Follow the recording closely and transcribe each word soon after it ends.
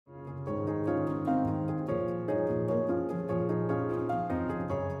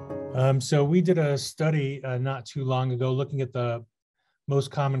So we did a study not too long ago looking at the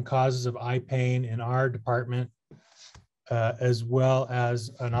most common causes of eye pain in our department, as well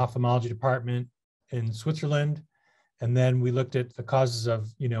as an ophthalmology department in Switzerland. And then we looked at the causes of,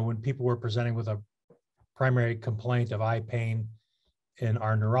 when people were presenting with a primary complaint of eye pain in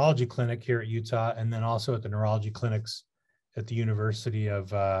our neurology clinic here at Utah, and then also at the neurology clinics at the University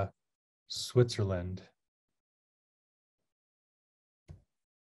of Switzerland.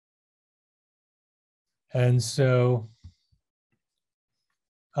 And so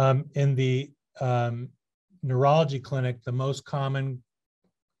in the neurology clinic, the most common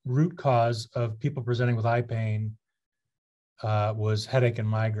root cause of people presenting with eye pain was headache and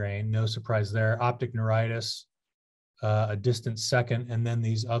migraine. No surprise there. Optic neuritis, a distant second, and then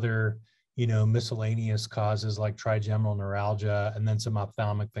these other, miscellaneous causes like trigeminal neuralgia, and then some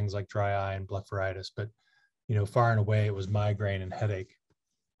ophthalmic things like dry eye and blepharitis. But, far and away, it was migraine and headache.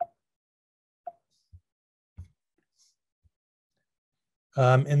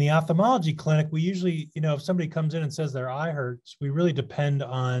 In the ophthalmology clinic, we usually, if somebody comes in and says their eye hurts, we really depend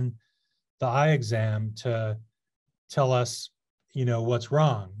on the eye exam to tell us, what's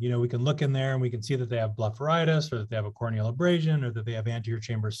wrong. We can look in there and we can see that they have blepharitis, or that they have a corneal abrasion, or that they have anterior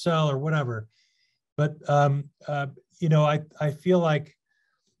chamber cell, or whatever. But, I feel like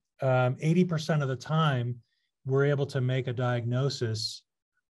 80% of the time, we're able to make a diagnosis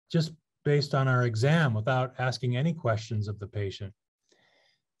just based on our exam without asking any questions of the patient.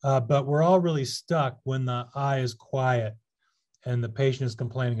 But we're all really stuck when the eye is quiet and the patient is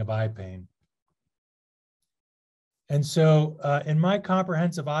complaining of eye pain. And so in my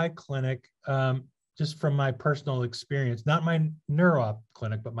comprehensive eye clinic, just from my personal experience, not my neuro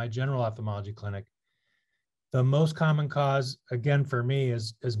clinic, but my general ophthalmology clinic, the most common cause, again, for me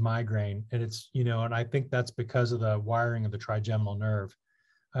is migraine. And it's, and I think that's because of the wiring of the trigeminal nerve.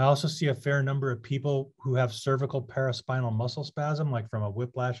 I also see a fair number of people who have cervical paraspinal muscle spasm, like from a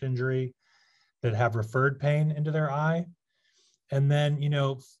whiplash injury, that have referred pain into their eye. And then,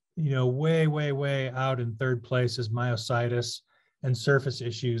 way out in third place is myositis and surface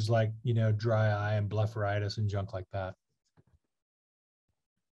issues like, dry eye and blepharitis and junk like that.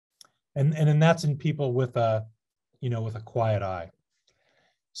 And that's in people with a, with a quiet eye.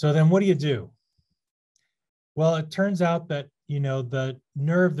 So then what do you do? Well, it turns out that, the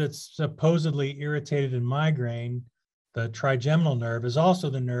nerve that's supposedly irritated in migraine, the trigeminal nerve, is also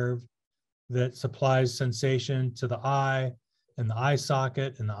the nerve that supplies sensation to the eye and the eye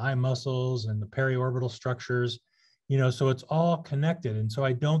socket and the eye muscles and the periorbital structures, so it's all connected. And so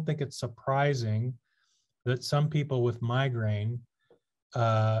I don't think it's surprising that some people with migraine,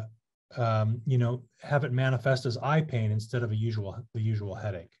 have it manifest as eye pain instead of the usual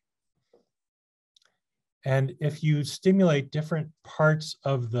headache. And if you stimulate different parts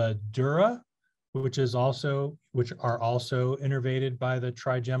of the dura, which are also innervated by the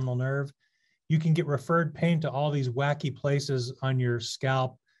trigeminal nerve, you can get referred pain to all these wacky places on your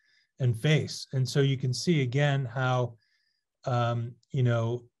scalp and face. And so you can see again how,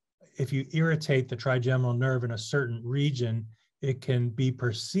 if you irritate the trigeminal nerve in a certain region, it can be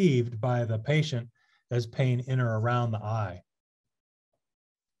perceived by the patient as pain in or around the eye.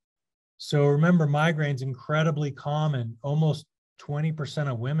 So remember, migraine's incredibly common, almost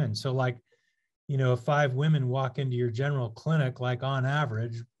 20% of women. So like, if 5 women walk into your general clinic, like on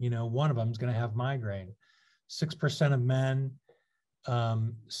average, one of them is going to have migraine. 6% of men.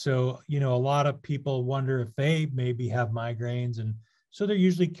 So, a lot of people wonder if they maybe have migraines. And so they're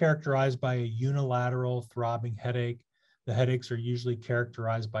usually characterized by a unilateral throbbing headache. The headaches are usually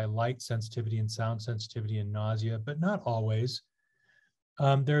characterized by light sensitivity and sound sensitivity and nausea, but not always.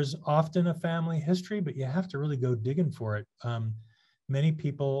 There's often a family history, but you have to really go digging for it. Many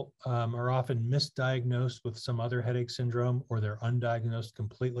people are often misdiagnosed with some other headache syndrome, or they're undiagnosed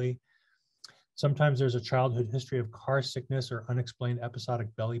completely. Sometimes there's a childhood history of car sickness or unexplained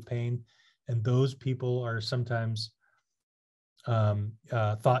episodic belly pain, and those people are sometimes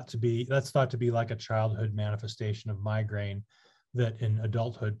thought to be like a childhood manifestation of migraine that in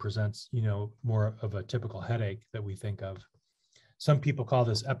adulthood presents, more of a typical headache that we think of. Some people call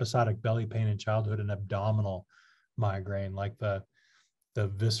this episodic belly pain in childhood an abdominal migraine, like the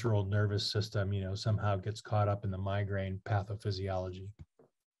visceral nervous system, somehow gets caught up in the migraine pathophysiology.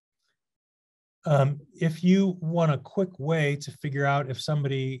 If you want a quick way to figure out if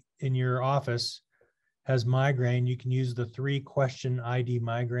somebody in your office has migraine, you can use the 3-question ID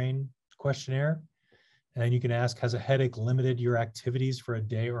migraine questionnaire. And you can ask, has a headache limited your activities for a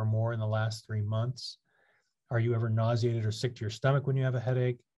day or more in the last 3 months? Are you ever nauseated or sick to your stomach when you have a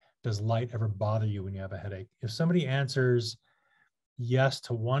headache? Does light ever bother you when you have a headache? If somebody answers yes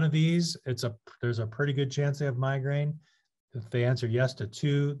to one of these, there's a pretty good chance they have migraine. If they answer yes to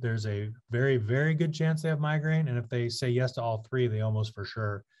two, there's a very, very good chance they have migraine. And if they say yes to all three, they almost for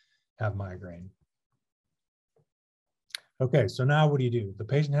sure have migraine. Okay, so now what do? The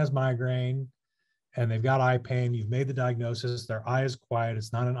patient has migraine and they've got eye pain. You've made the diagnosis. Their eye is quiet.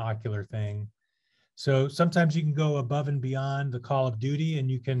 It's not an ocular thing. So sometimes you can go above and beyond the call of duty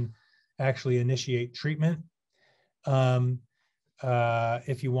and you can actually initiate treatment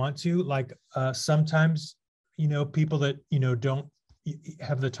if you want to. Like sometimes, people that, don't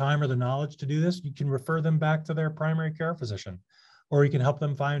have the time or the knowledge to do this, you can refer them back to their primary care physician, or you can help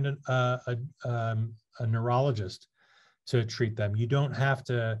them find a neurologist to treat them. You don't have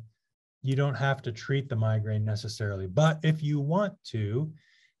to treat the migraine necessarily, but if you want to,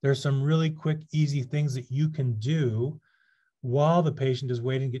 there's some really quick, easy things that you can do while the patient is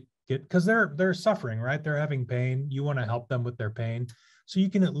waiting to get, because they're suffering, right? They're having pain. You want to help them with their pain. So you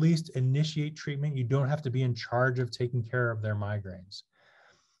can at least initiate treatment. You don't have to be in charge of taking care of their migraines.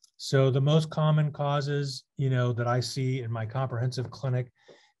 So the most common causes, that I see in my comprehensive clinic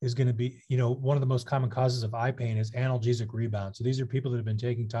is going to be, one of the most common causes of eye pain is analgesic rebound. So these are people that have been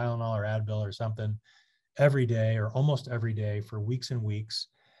taking Tylenol or Advil or something every day or almost every day for weeks and weeks.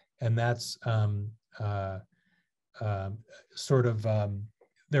 And that's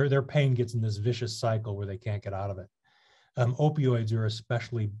their pain gets in this vicious cycle where they can't get out of it. Opioids are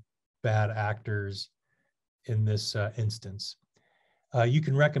especially bad actors in this instance. You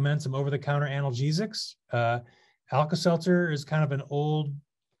can recommend some over-the-counter analgesics. Alka-Seltzer is kind of an old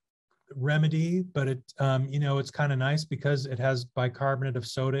remedy, but it's kind of nice because it has bicarbonate of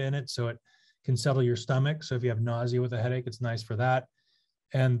soda in it, so it can settle your stomach. So if you have nausea with a headache, it's nice for that.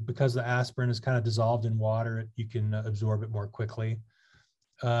 And because the aspirin is kind of dissolved in water, you can absorb it more quickly.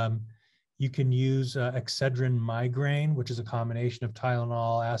 You can use Excedrin migraine, which is a combination of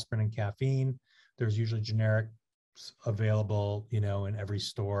Tylenol, aspirin, and caffeine. There's usually generic available, in every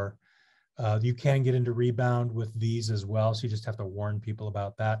store. You can get into rebound with these as well. So you just have to warn people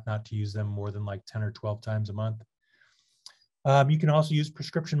about that, not to use them more than like 10 or 12 times a month. You can also use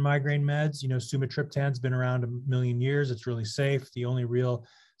prescription migraine meds. Sumatriptan's been around 1 million years. It's really safe. The only real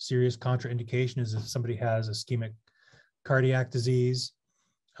serious contraindication is if somebody has ischemic cardiac disease.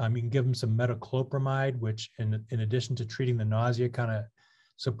 You can give them some metoclopramide, which in addition to treating the nausea, kind of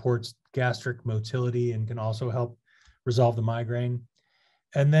supports gastric motility and can also help resolve the migraine.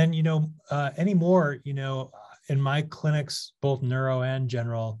 And then, anymore, in my clinics, both neuro and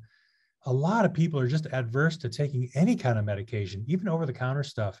general, a lot of people are just adverse to taking any kind of medication, even over-the-counter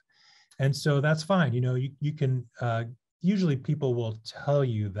stuff. And so that's fine. You can, usually people will tell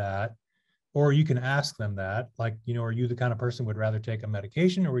you that, or you can ask them that, like, are you the kind of person who would rather take a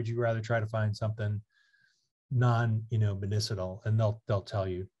medication, or would you rather try to find something medicinal? And they'll tell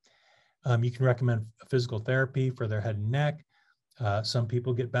you. You can recommend physical therapy for their head and neck. Some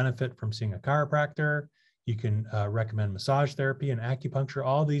people get benefit from seeing a chiropractor. You can recommend massage therapy and acupuncture.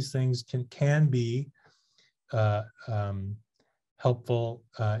 All these things can be helpful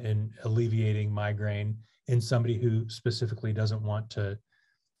in alleviating migraine in somebody who specifically doesn't want to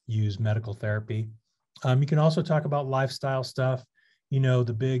use medical therapy. You can also talk about lifestyle stuff.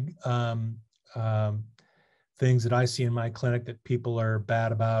 The big things that I see in my clinic that people are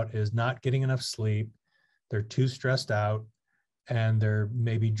bad about is not getting enough sleep. They're too stressed out, and they're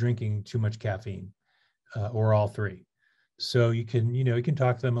maybe drinking too much caffeine, or all three. So you can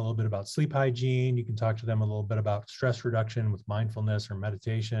talk to them a little bit about sleep hygiene. You can talk to them a little bit about stress reduction with mindfulness or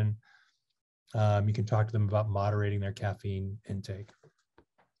meditation. You can talk to them about moderating their caffeine intake.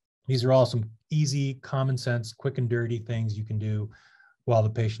 These are all some easy, common sense, quick and dirty things you can do while the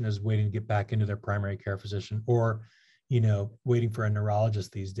patient is waiting to get back into their primary care physician, or, waiting for a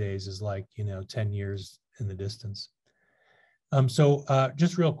neurologist these days is like, 10 years in the distance. So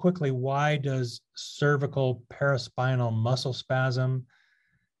just real quickly, why does cervical paraspinal muscle spasm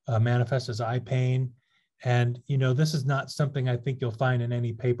manifest as eye pain? And, this is not something I think you'll find in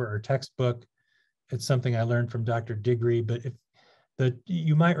any paper or textbook. It's something I learned from Dr. Diggory, but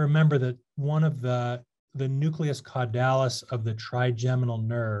you might remember that one of the nucleus caudalis of the trigeminal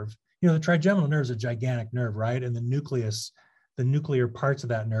nerve, the trigeminal nerve is a gigantic nerve, right? And the nuclear parts of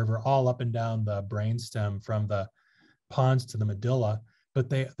that nerve are all up and down the brainstem from the pons to the medulla, but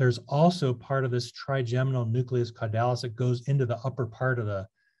there's also part of this trigeminal nucleus caudalis that goes into the upper part of the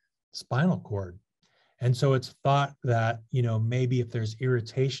spinal cord. And so it's thought that, maybe if there's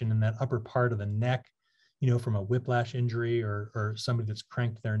irritation in that upper part of the neck, from a whiplash injury or somebody that's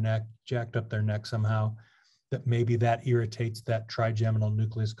cranked their neck, jacked up their neck somehow, that maybe that irritates that trigeminal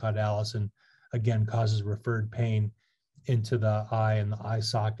nucleus caudalis and again causes referred pain into the eye and the eye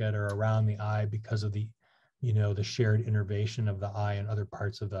socket or around the eye because of the, the shared innervation of the eye and other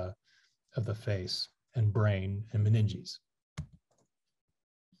parts of the face and brain and meninges.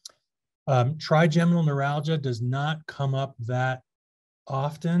 Trigeminal neuralgia does not come up that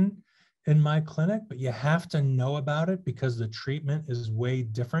often in my clinic, but you have to know about it because the treatment is way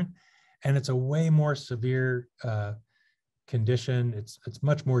different and it's a way more severe condition. It's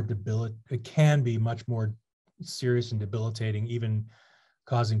much more it can be much more serious and debilitating, even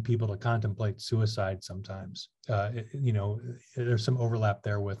causing people to contemplate suicide sometimes. There's some overlap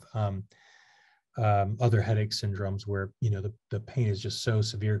there with other headache syndromes where, the pain is just so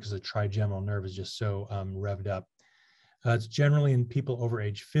severe because the trigeminal nerve is just so revved up. It's generally in people over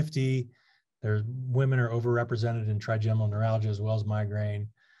age 50. Women are overrepresented in trigeminal neuralgia as well as migraine.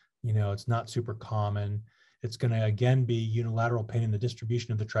 It's not super common. It's going to, again, be unilateral pain in the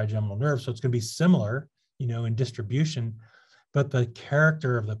distribution of the trigeminal nerve. So it's going to be similar, in distribution, but the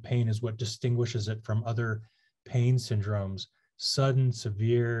character of the pain is what distinguishes it from other pain syndromes. Sudden,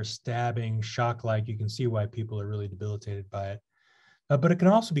 severe, stabbing, shock-like. You can see why people are really debilitated by it. But it can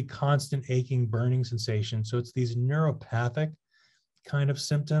also be constant aching, burning sensation. So it's these neuropathic kind of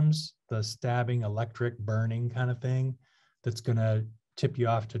symptoms, the stabbing, electric, burning kind of thing, that's going to tip you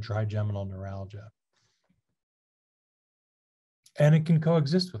off to trigeminal neuralgia. And it can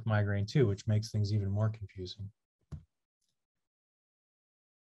coexist with migraine too, which makes things even more confusing.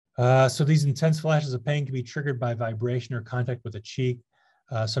 So these intense flashes of pain can be triggered by vibration or contact with a cheek.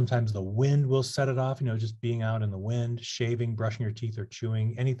 Sometimes the wind will set it off, just being out in the wind, shaving, brushing your teeth or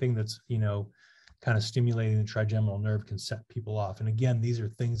chewing, anything that's, kind of stimulating the trigeminal nerve can set people off. And again, these are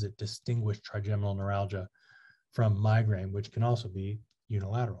things that distinguish trigeminal neuralgia from migraine, which can also be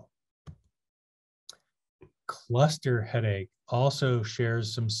unilateral. Cluster headache also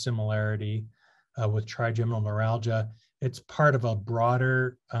shares some similarity with trigeminal neuralgia. It's part of a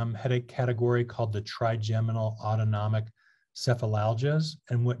broader headache category called the trigeminal autonomic cephalalgias.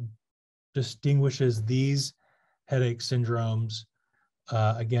 And what distinguishes these headache syndromes,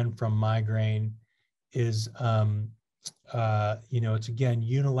 again, from migraine is, it's, again,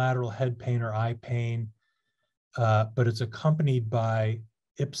 unilateral head pain or eye pain, but it's accompanied by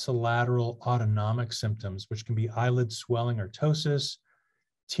ipsilateral autonomic symptoms, which can be eyelid swelling or ptosis,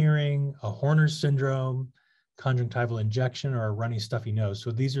 tearing, a Horner's syndrome, conjunctival injection, or a runny, stuffy nose.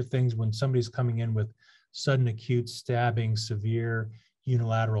 So these are things when somebody's coming in with sudden acute stabbing, severe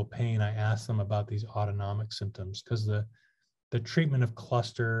unilateral pain, I ask them about these autonomic symptoms because the treatment of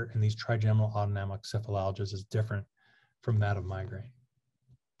cluster and these trigeminal autonomic cephalalgias is different from that of migraine.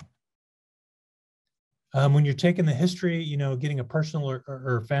 When you're taking the history, getting a personal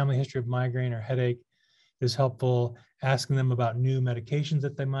or family history of migraine or headache is helpful. Asking them about new medications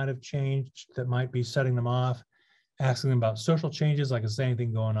that they might have changed that might be setting them off. Asking them about social changes, like is there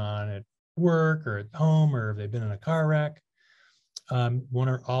anything going on at work or at home, or have they been in a car wreck? Want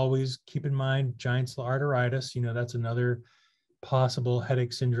to always keep in mind giant cell arteritis. That's another possible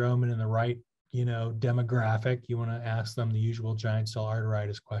headache syndrome, and in the right, demographic, you want to ask them the usual giant cell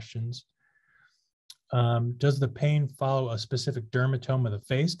arteritis questions. Does the pain follow a specific dermatome of the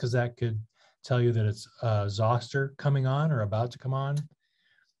face? Because that could tell you that it's zoster coming on or about to come on.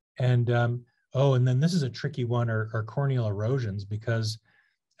 And and then this is a tricky one, are corneal erosions, because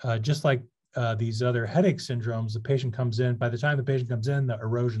just like these other headache syndromes, the patient comes in, by the time the patient comes in, the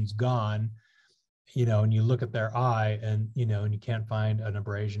erosion's gone, and you look at their eye and, and you can't find an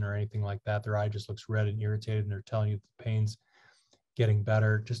abrasion or anything like that. Their eye just looks red and irritated, and they're telling you the pain's getting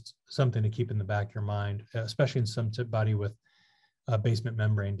better. Just something to keep in the back of your mind, especially in somebody with a basement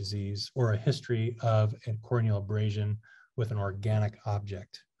membrane disease or a history of a corneal abrasion with an organic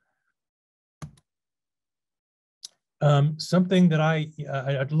object. Something that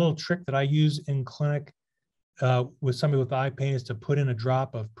a little trick that I use in clinic with somebody with eye pain is to put in a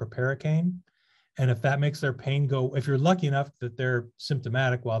drop of proparacaine. And if that makes their pain go, if you're lucky enough that they're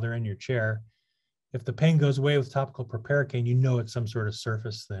symptomatic while they're in your chair, if the pain goes away with topical proparacaine, it's some sort of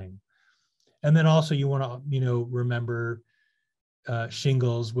surface thing. And then also you want to, remember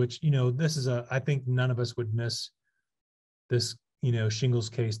shingles, which, this is I think none of us would miss this, shingles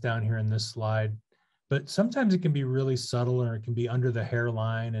case down here in this slide. But sometimes it can be really subtle, or it can be under the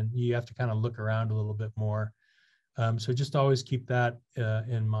hairline, and you have to kind of look around a little bit more. So just always keep that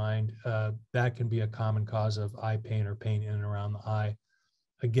in mind. That can be a common cause of eye pain or pain in and around the eye,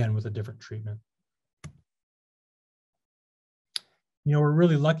 again, with a different treatment. We're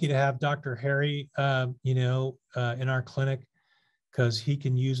really lucky to have Dr. Harry, in our clinic, because he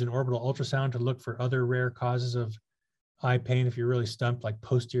can use an orbital ultrasound to look for other rare causes of eye pain if you're really stumped, like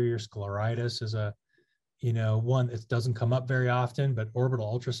posterior scleritis is a one, it doesn't come up very often, but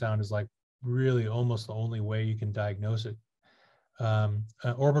orbital ultrasound is like really almost the only way you can diagnose it.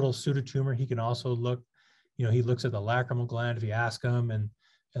 Orbital pseudotumor, he can also look, he looks at the lacrimal gland if you ask him, and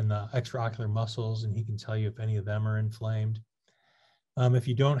the extraocular muscles, and he can tell you if any of them are inflamed. If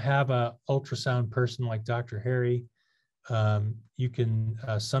you don't have a ultrasound person like Dr. Harry, you can,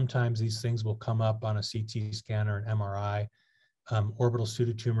 sometimes these things will come up on a CT scan or an MRI. Orbital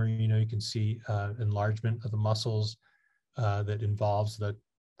pseudotumor, you can see enlargement of the muscles that involves the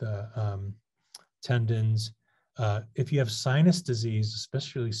tendons. If you have sinus disease,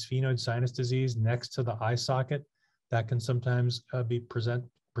 especially sphenoid sinus disease next to the eye socket, that can sometimes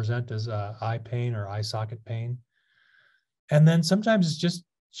present as eye pain or eye socket pain. And then sometimes it's just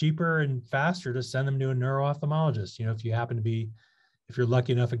cheaper and faster to send them to a neuro-ophthalmologist. If you happen to be, if you're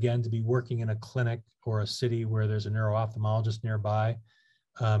lucky enough, again, to be working in a clinic or a city where there's a neuro-ophthalmologist nearby,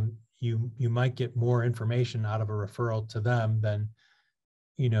 you might get more information out of a referral to them than,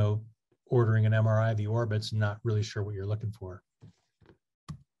 ordering an MRI of the orbits and not really sure what you're looking for.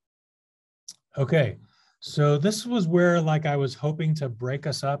 Okay, so this was where I was hoping to break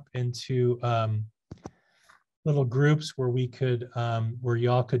us up into little groups where we could, where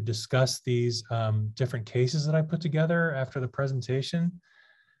y'all could discuss these different cases that I put together after the presentation.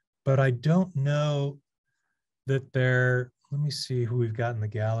 But I don't know that let me see who we've got in the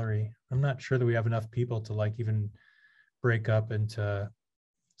gallery. I'm not sure that we have enough people to even break up into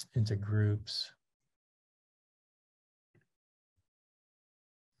groups.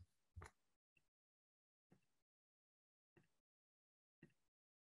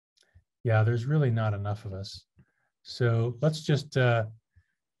 Yeah, there's really not enough of us. So let's just,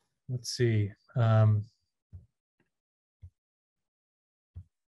 let's see.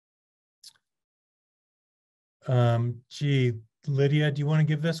 Gee, Lydia, do you want to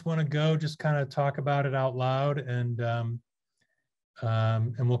give this one a go? Just kind of talk about it out loud, and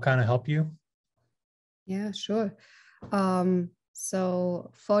we'll kind of help you. Yeah, sure.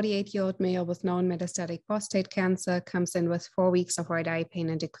 So 48-year-old male with known metastatic prostate cancer comes in with 4 weeks of right eye pain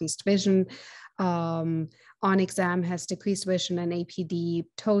and decreased vision. On exam has decreased vision and APD,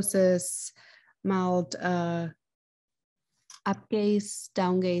 ptosis, mild upgaze,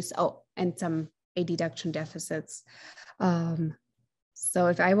 downgaze, and some adduction deficits. So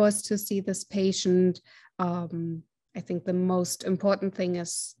if I was to see this patient, I think the most important thing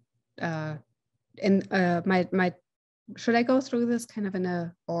is should I go through this kind of in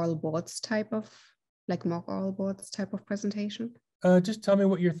a oral boards type of, mock oral boards type of presentation? Just tell me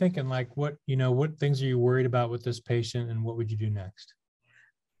what you're thinking, what things are you worried about with this patient, and what would you do next?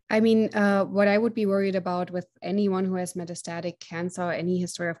 I mean, what I would be worried about with anyone who has metastatic cancer, any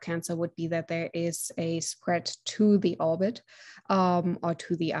history of cancer, would be that there is a spread to the orbit or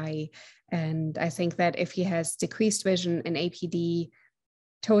to the eye. And I think that if he has decreased vision and APD,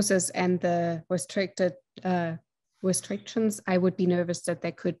 ptosis, and the restricted restrictions, I would be nervous that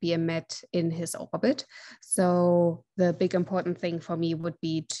there could be a met in his orbit. So the big important thing for me would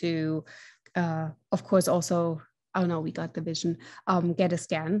be to, of course, also, oh no, we got the vision, get a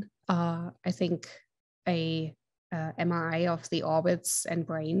scan. I think a MRI of the orbits and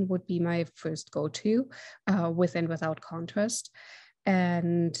brain would be my first go-to, with and without contrast,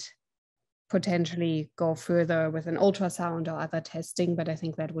 and potentially go further with an ultrasound or other testing, but I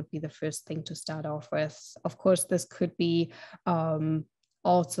think that would be the first thing to start off with. Of course, this could be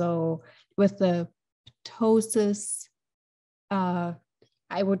also with the ptosis.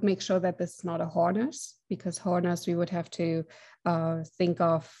 I would make sure that this is not a Horner's, because Horner's we would have to think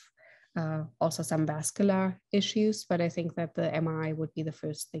of also some vascular issues, but I think that the MRI would be the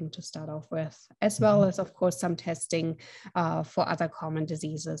first thing to start off with, as well as, of course, some testing for other common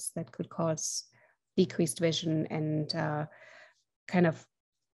diseases that could cause decreased vision and kind of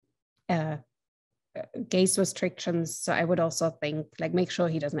gaze restrictions. So I would also think, make sure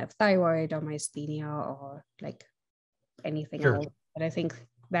he doesn't have thyroid or myasthenia or anything else. But I think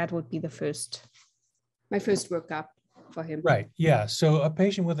that would be my first workup for him. Right. Yeah. So a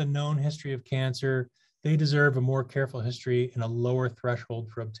patient with a known history of cancer, they deserve a more careful history and a lower threshold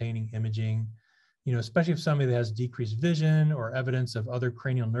for obtaining imaging, especially if somebody that has decreased vision or evidence of other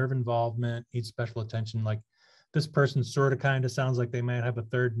cranial nerve involvement needs special attention. Like this person sort of kind of sounds like they might have a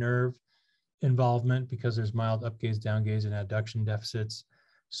third nerve involvement because there's mild upgaze, downgaze, and adduction deficits.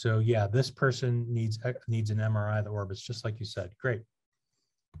 So yeah, this person needs an MRI of the orbits, just like you said. Great.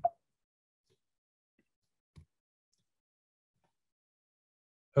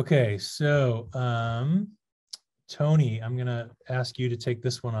 Okay, so Tony, I'm gonna ask you to take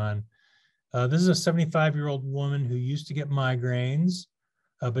this one on. This is a 75-year-old woman who used to get migraines.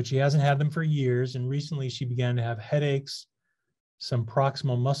 but she hasn't had them for years. And recently she began to have headaches, some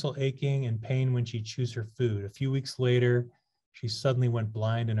proximal muscle aching, and pain when she chews her food. A few weeks later, she suddenly went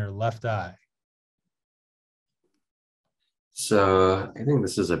blind in her left eye. So I think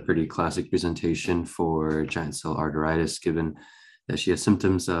this is a pretty classic presentation for giant cell arteritis, given that she has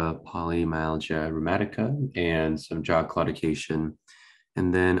symptoms of polymyalgia rheumatica and some jaw claudication.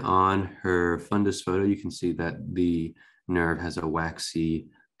 And then on her fundus photo, you can see that the nerve has a waxy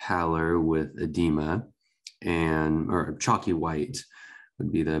pallor with edema, or chalky white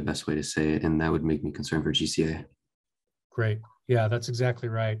would be the best way to say it. And that would make me concerned for GCA. Great. Yeah, that's exactly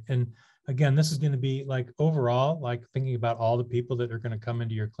right. And again, this is going to be like overall, like thinking about all the people that are going to come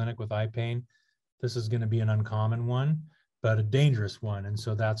into your clinic with eye pain, this is going to be an uncommon one, but a dangerous one. And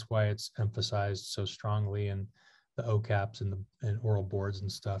so that's why it's emphasized so strongly in the OCAPs and the oral boards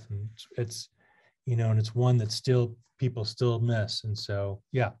and stuff. And it's, and it's one that people still miss. And so,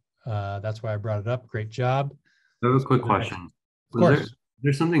 yeah, that's why I brought it up. Great job. I have a quick question. Of course.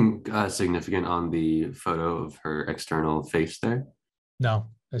 There's something significant on the photo of her external face there? No,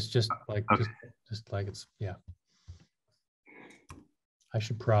 it's just like, okay. just like it's, yeah. I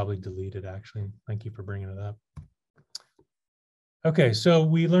should probably delete it, actually. Thank you for bringing it up. Okay, so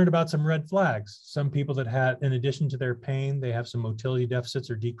we learned about some red flags. Some people that had, in addition to their pain, they have some motility deficits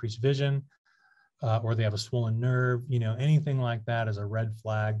or decreased vision, or they have a swollen nerve, anything like that is a red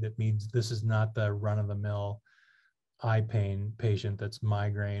flag that means this is not the run-of-the-mill eye pain patient that's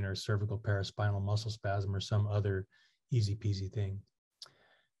migraine or cervical paraspinal muscle spasm or some other easy peasy thing.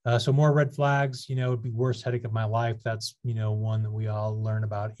 So more red flags, it would be worst headache of my life. That's, one that we all learn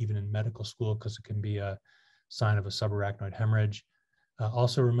about even in medical school because it can be a sign of a subarachnoid hemorrhage.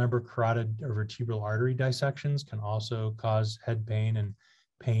 Also remember carotid or vertebral artery dissections can also cause head pain and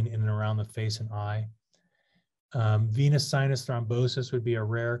pain in and around the face and eye. Venous sinus thrombosis would be a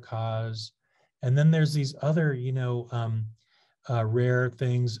rare cause. And then there's these other, rare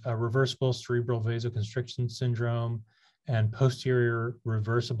things, reversible cerebral vasoconstriction syndrome and posterior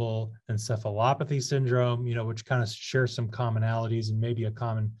reversible encephalopathy syndrome, which kind of share some commonalities and maybe a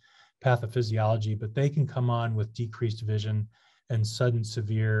common pathophysiology, but they can come on with decreased vision and sudden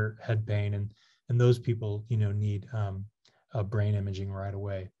severe head pain. And those people, need brain imaging right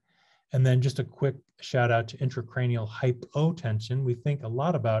away. And then just a quick shout out to intracranial hypotension. We think a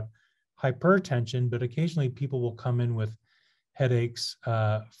lot about hypertension, but occasionally people will come in with headaches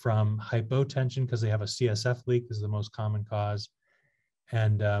from hypotension because they have a CSF leak is the most common cause.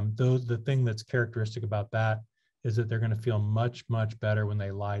 And the thing that's characteristic about that is that they're going to feel much, much better when they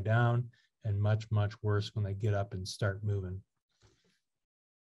lie down and much, much worse when they get up and start moving.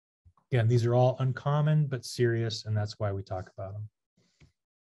 Again, these are all uncommon but serious, and that's why we talk about them.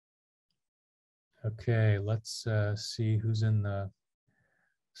 Okay, let's see who's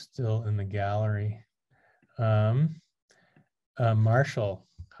still in the gallery. Marshall,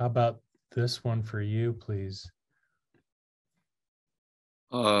 how about this one for you, please?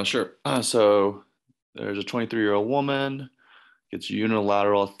 Sure. So there's a 23-year-old woman, gets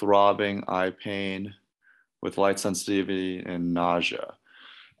unilateral throbbing eye pain with light sensitivity and nausea.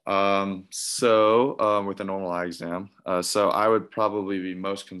 With a normal eye exam. So I would probably be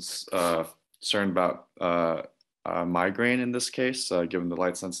most concerned about migraine in this case, given the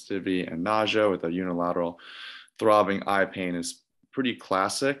light sensitivity and nausea with a unilateral throbbing eye pain is pretty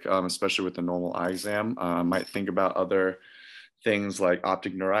classic, especially with the normal eye exam. I might think about other things like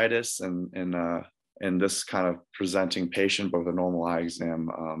optic neuritis and this kind of presenting patient, but with a normal eye exam,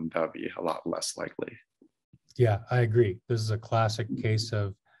 that would be a lot less likely. Yeah, I agree. This is a classic case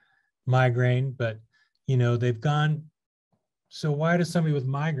of migraine, but they've gone. So why does somebody with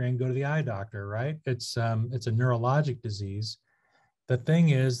migraine go to the eye doctor, right? It's a neurologic disease. The thing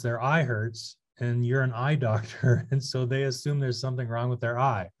is their eye hurts and you're an eye doctor. And so they assume there's something wrong with their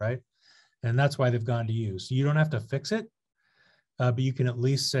eye, right? And that's why they've gone to you. So you don't have to fix it, but you can at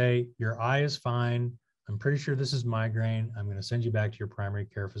least say your eye is fine. I'm pretty sure this is migraine. I'm going to send you back to your primary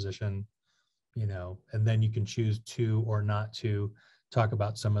care physician, and then you can choose to or not to talk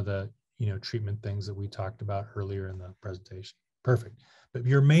about some of the, treatment things that we talked about earlier in the presentation. Perfect. But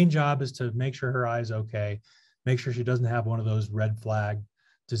your main job is to make sure her eye is okay, make sure she doesn't have one of those red flag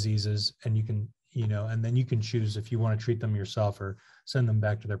diseases, and you can, and then you can choose if you want to treat them yourself or send them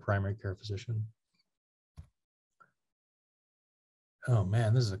back to their primary care physician. Oh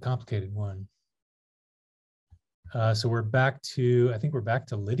man, this is a complicated one. So we're back to, I think we're back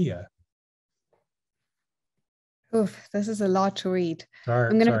to Lydia. Oof, this is a lot to read.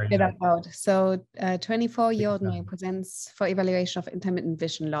 I'm going to figure that out. So 24-year-old male presents for evaluation of intermittent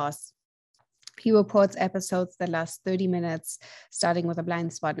vision loss. He reports episodes that last 30 minutes, starting with a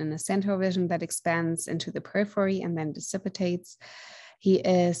blind spot in the central vision that expands into the periphery and then dissipates. He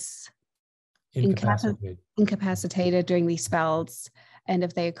is incapacitated during these spells. And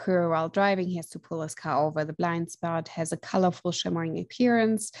if they occur while driving, he has to pull his car over. The blind spot has a colorful, shimmering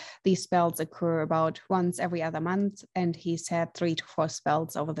appearance. These spells occur about once every other month, and he's had 3 to 4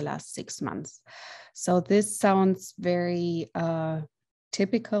 spells over the last 6 months. So this sounds very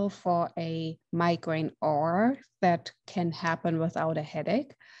typical for a migraine aura that can happen without a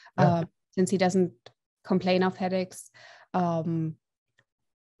headache. Yeah. Since he doesn't complain of headaches, it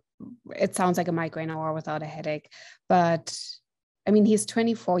sounds like a migraine aura without a headache. But I mean, he's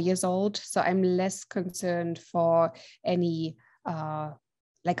 24 years old, so I'm less concerned for any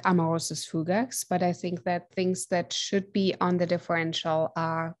like amaurosis fugax, but I think that things that should be on the differential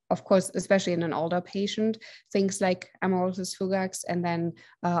are, of course, especially in an older patient, things like amaurosis fugax and then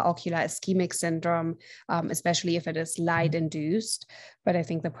ocular ischemic syndrome, especially if it is light induced. But I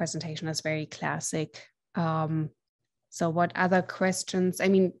think the presentation is very classic. So what other questions? I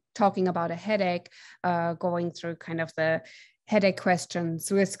mean, talking about a headache, going through kind of the headache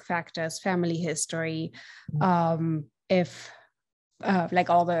questions, risk factors, family history, if like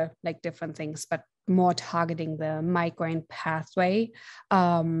all the like different things, but more targeting the migraine pathway,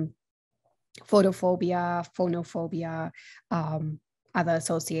 photophobia, phonophobia, other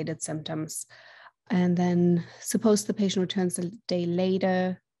associated symptoms. And then suppose the patient returns a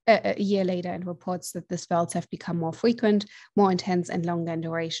year later and reports that the spells have become more frequent, more intense and longer in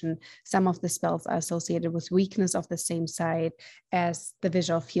duration. Some of the spells are associated with weakness of the same side as the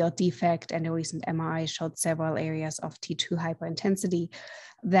visual field defect, and a recent MRI showed several areas of T2 hyperintensity.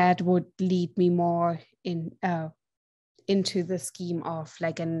 That would lead me more into the scheme of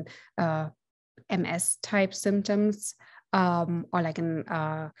like an MS type symptoms, or like an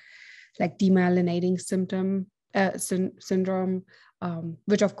like demyelinating syndrome,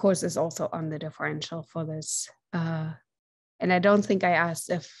 which of course is also on the differential for this. And I don't think I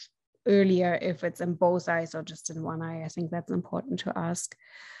asked earlier if it's in both eyes or just in one eye. I think that's important to ask.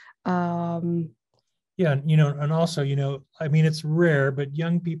 Yeah, and also, I mean, it's rare, but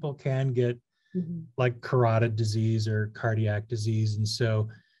young people can get like carotid disease or cardiac disease. And so,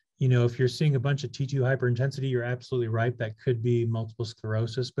 if you're seeing a bunch of T2 hyperintensity, you're absolutely right. That could be multiple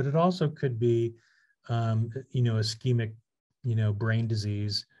sclerosis, but it also could be, ischemic, brain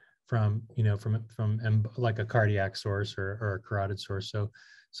disease from like a cardiac source or a carotid source. So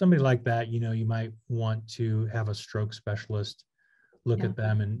somebody like that, you might want to have a stroke specialist look at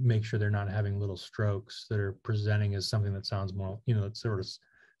them and make sure they're not having little strokes that are presenting as something that sounds more, that sort of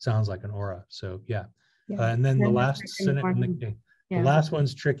sounds like an aura. So and then the last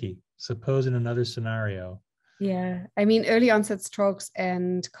one's tricky. Suppose in another scenario. Yeah, I mean, early onset strokes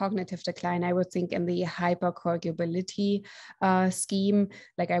and cognitive decline, I would think in the hypercoagulability scheme,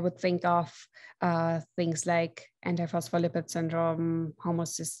 like I would think of things like antiphospholipid syndrome,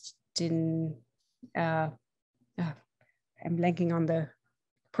 homocysteine, I'm blanking on the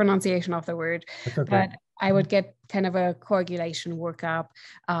pronunciation of the word, but I would get kind of a coagulation workup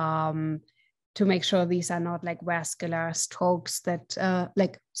to make sure these are not like vascular strokes that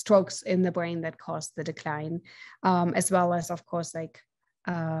like strokes in the brain that cause the decline, as well as of course like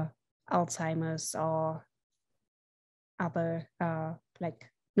Alzheimer's or other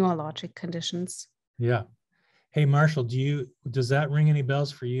like neurologic conditions. Yeah. Hey, Marshall, does that ring any bells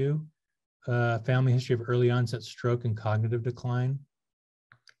for you? Family history of early onset stroke and cognitive decline?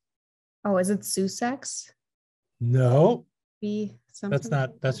 Oh, is it Sussex? No. Something?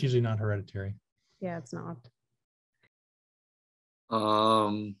 That's usually not hereditary. Yeah, it's not.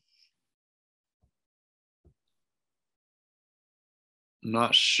 I'm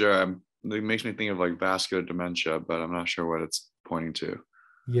not sure. It makes me think of like vascular dementia, but I'm not sure what it's pointing to.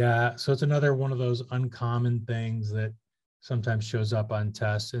 Yeah, so it's another one of those uncommon things that sometimes shows up on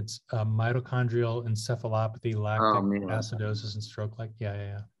tests. It's mitochondrial encephalopathy, lactic acidosis, and stroke.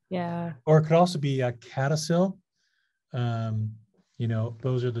 Yeah. Or it could also be CADASIL.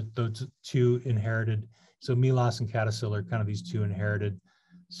 Those are those two inherited. So MELAS and CADASIL are kind of these two inherited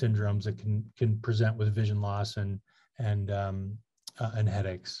syndromes that can present with vision loss and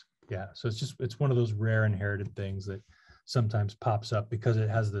headaches. Yeah, so it's one of those rare inherited things that sometimes pops up because it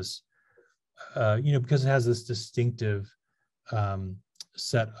has this, distinctive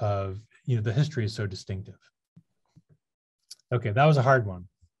set of, the history is so distinctive. Okay, that was a hard one.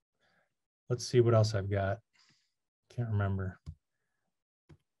 Let's see what else I've got. Can't remember.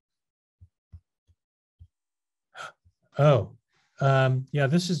 Oh,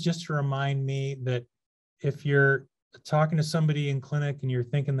 this is just to remind me that if you're talking to somebody in clinic and you're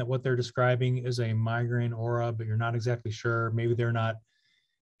thinking that what they're describing is a migraine aura, but you're not exactly sure, maybe they're not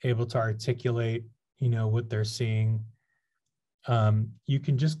able to articulate, what they're seeing, you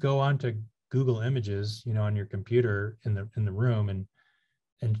can just go onto Google Images, on your computer in the room, and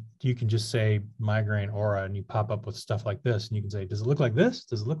you can just say migraine aura, and you pop up with stuff like this, and you can say, does it look like this?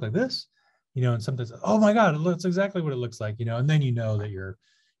 Does it look like this? And sometimes, oh my God, it looks exactly what it looks like, and then that you're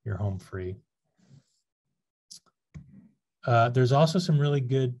home free. There's also some really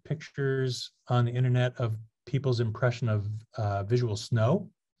good pictures on the internet of people's impression of visual snow,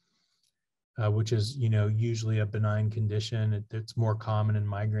 which is, usually a benign condition. It's more common in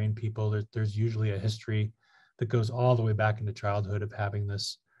migraine people. There's usually a history that goes all the way back into childhood of having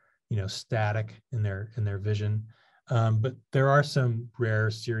this, static in their vision. But there are some rare,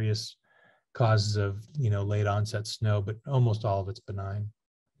 serious causes of, late onset snow, but almost all of it's benign.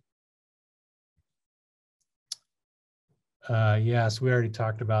 Yes, we already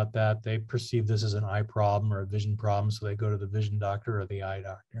talked about that. They perceive this as an eye problem or a vision problem, so they go to the vision doctor or the eye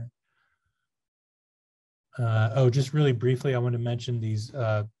doctor. Just really briefly, I want to mention these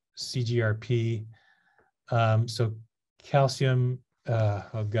CGRP. So calcium,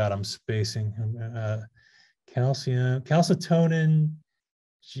 oh God, I'm spacing. Calcitonin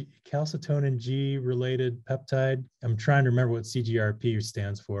G related peptide. I'm trying to remember what CGRP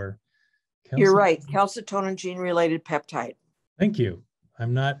stands for. You're right, calcitonin gene related peptide. Thank you.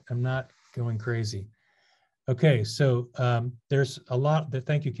 I'm not going crazy. Okay, so there's a lot that,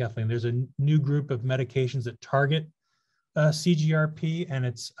 thank you, Kathleen. There's a new group of medications that target CGRP and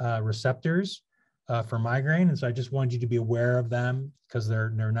its receptors for migraine. And so I just wanted you to be aware of them because they're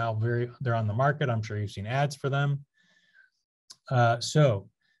now they're on the market. I'm sure you've seen ads for them. So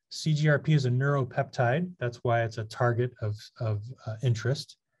CGRP is a neuropeptide. That's why it's a target of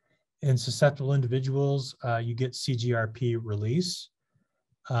interest. In susceptible individuals, you get CGRP release.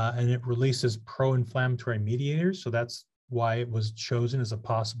 And it releases pro-inflammatory mediators. So that's why it was chosen as a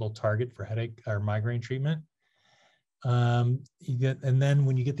possible target for headache or migraine treatment. And then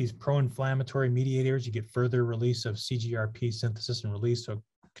when you get these pro-inflammatory mediators, you get further release of CGRP synthesis and release. So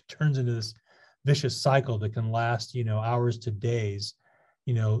it turns into this vicious cycle that can last, hours to days,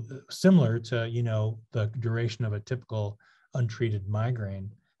 similar to, the duration of a typical untreated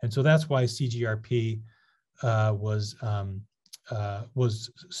migraine. And so that's why CGRP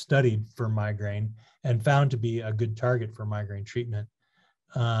was studied for migraine and found to be a good target for migraine treatment.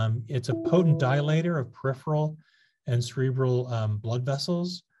 It's a potent dilator of peripheral and cerebral blood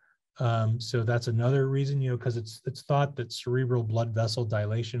vessels. So that's another reason, because it's thought that cerebral blood vessel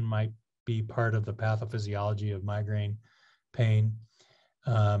dilation might be part of the pathophysiology of migraine pain.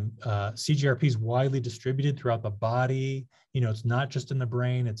 CGRP is widely distributed throughout the body. It's not just in the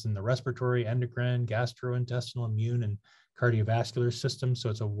brain, it's in the respiratory, endocrine, gastrointestinal, immune, and cardiovascular system. So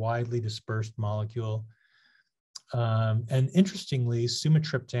it's a widely dispersed molecule. And interestingly,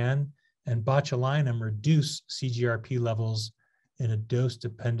 sumatriptan and botulinum reduce CGRP levels in a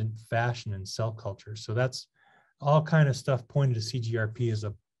dose-dependent fashion in cell culture. So that's all kind of stuff pointed to CGRP as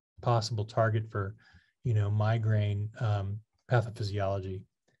a possible target for, migraine pathophysiology.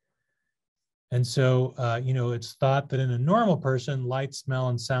 And so, it's thought that in a normal person, light, smell,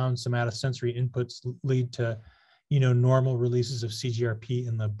 and sound somatosensory inputs lead to, normal releases of CGRP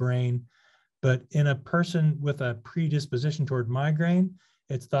in the brain. But in a person with a predisposition toward migraine,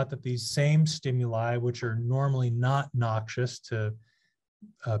 it's thought that these same stimuli, which are normally not noxious to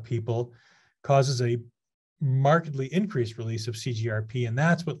people, causes a markedly increased release of CGRP. And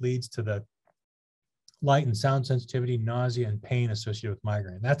that's what leads to the light and sound sensitivity, nausea, and pain associated with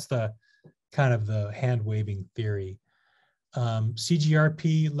migraine. That's the kind of the hand-waving theory.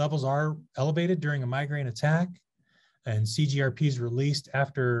 CGRP levels are elevated during a migraine attack, and CGRP is released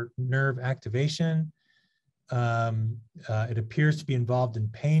after nerve activation. It appears to be involved in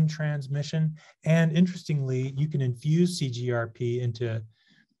pain transmission. And interestingly, you can infuse CGRP into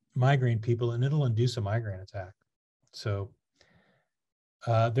migraine people and it'll induce a migraine attack. So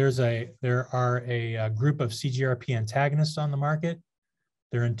there are a group of CGRP antagonists on the market.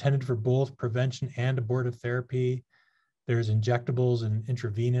 They're intended for both prevention and abortive therapy. There's injectables and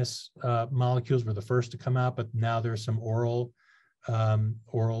intravenous molecules were the first to come out, but now there's some oral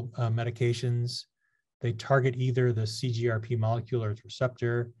medications. They target either the CGRP molecule or its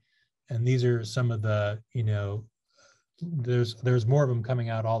receptor. And these are some of the, there's more of them coming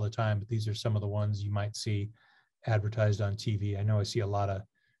out all the time, but these are some of the ones you might see advertised on TV. I know I see a lot of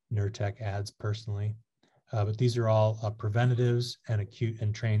Nurtec ads personally, but these are all preventatives and acute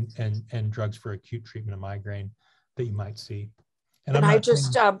and drugs for acute treatment of migraine that you might see. And Can I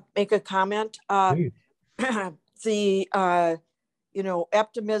just make a comment? the, eptimizumab,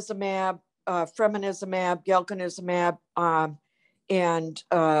 fremonizumab, galcanizumab, and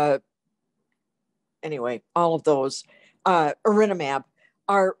anyway, all of those, erinumab,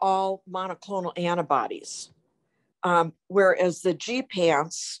 are all monoclonal antibodies. Whereas the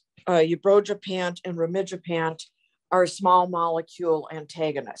gepants, ubrogepant and rimegepant, are small molecule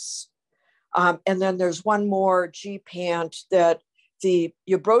antagonists. And then there's one more gepant that the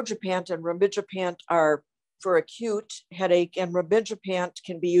ubrogepant and rimegepant are for acute headache, and rimegepant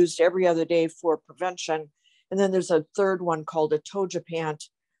can be used every other day for prevention. And then there's a third one called atogepant,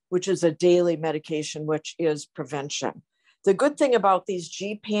 which is a daily medication, which is prevention. The good thing about these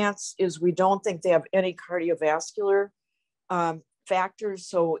gepants is we don't think they have any cardiovascular factors.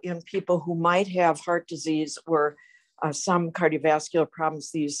 So in people who might have heart disease or some cardiovascular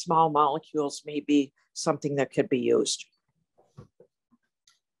problems, these small molecules may be something that could be used.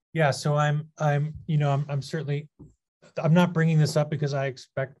 Yeah, so I'm certainly, I'm not bringing this up because I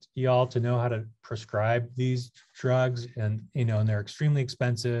expect y'all to know how to prescribe these drugs, and and they're extremely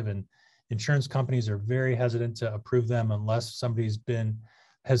expensive, and insurance companies are very hesitant to approve them unless somebody's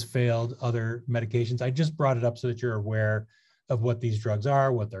has failed other medications. I just brought it up so that you're aware of what these drugs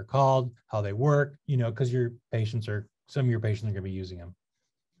are, what they're called, how they work, because some of your patients are going to be using them.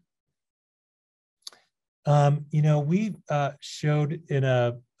 We showed in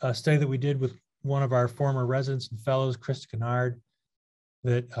a study that we did with one of our former residents and fellows, Krista Kennard,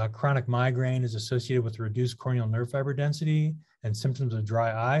 that chronic migraine is associated with reduced corneal nerve fiber density and symptoms of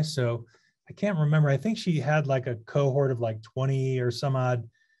dry eye. So I can't remember. I think she had like a cohort of like 20 or some odd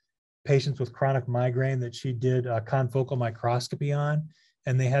patients with chronic migraine that she did confocal microscopy on,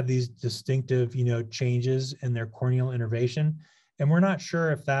 and they had these distinctive, changes in their corneal innervation. And we're not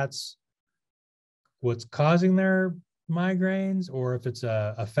sure if that's what's causing their migraines, or if it's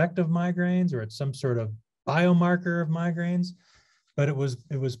a effect of migraines, or it's some sort of biomarker of migraines. But it was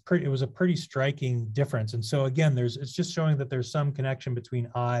a pretty striking difference. And so again, it's just showing that there's some connection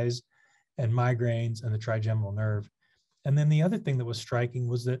between eyes and migraines and the trigeminal nerve. And then the other thing that was striking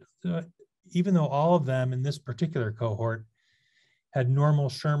was that even though all of them in this particular cohort had normal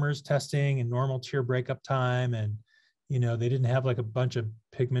Schirmer's testing and normal tear breakup time, and they didn't have like a bunch of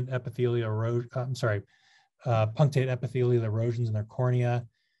pigment epithelial erosion, punctate epithelial erosions in their cornea.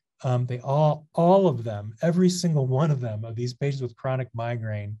 They all of them, every single one of them, of these patients with chronic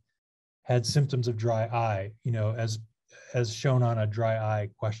migraine, had symptoms of dry eye, as shown on a dry eye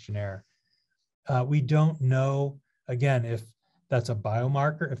questionnaire. We don't know, again, if that's a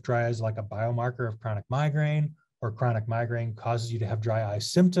biomarker, if dry eye is like a biomarker of chronic migraine, or chronic migraine causes you to have dry eye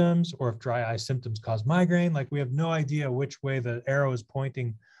symptoms, or if dry eye symptoms cause migraine. Like, we have no idea which way the arrow is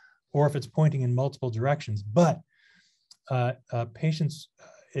pointing, or if it's pointing in multiple directions. But patients,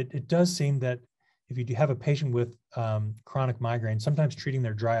 it does seem that if you do have a patient with chronic migraine, sometimes treating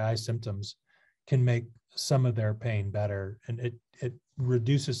their dry eye symptoms can make some of their pain better, and it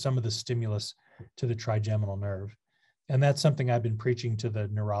reduces some of the stimulus to the trigeminal nerve. And that's something I've been preaching to the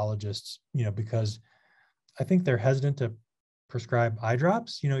neurologists, because I think they're hesitant to prescribe eye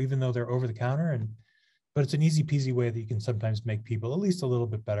drops, even though they're over the counter, but it's an easy peasy way that you can sometimes make people at least a little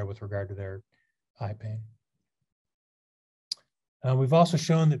bit better with regard to their eye pain. We've also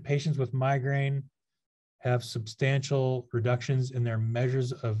shown that patients with migraine have substantial reductions in their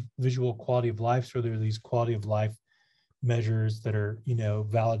measures of visual quality of life. So there are these quality of life measures that are,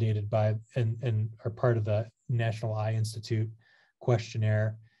 validated by and are part of the National Eye Institute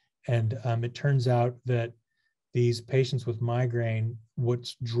questionnaire. And it turns out that these patients with migraine,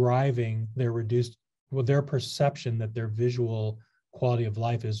 what's driving their their perception that their visual quality of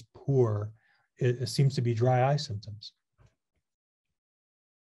life is poor, it seems to be dry eye symptoms.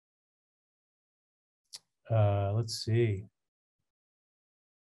 Let's see.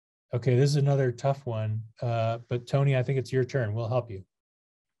 Okay, this is another tough one, but Tony, I think it's your turn. We'll help you.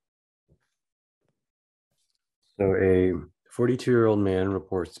 So a 42-year-old man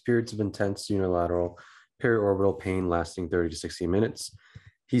reports periods of intense unilateral periorbital pain lasting 30 to 60 minutes.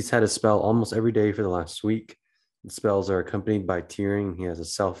 He's had a spell almost every day for the last week. The spells are accompanied by tearing. He has a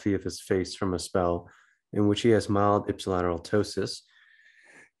selfie of his face from a spell in which he has mild ipsilateral ptosis.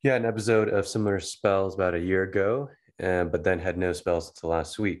 He had an episode of similar spells about a year ago, but then had no spells until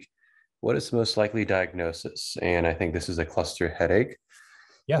last week. What is the most likely diagnosis? And I think this is a cluster headache.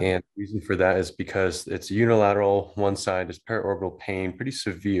 Yeah. And the reason for that is because it's unilateral. One side is periorbital pain, pretty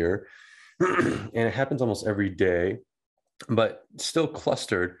severe. And it happens almost every day, but still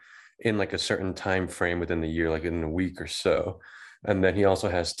clustered in like a certain time frame within the year, like in a week or so. And then he also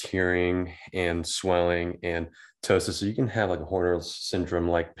has tearing and swelling and ptosis. So you can have like a Horner syndrome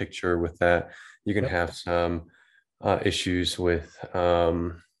like picture with that. You can have some issues with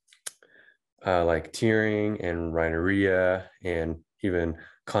like tearing and rhinorrhea, and even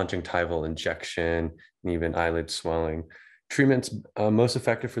conjunctival injection, and even eyelid swelling. Treatments most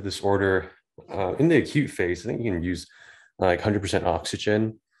effective for this order in the acute phase, I think you can use like 100%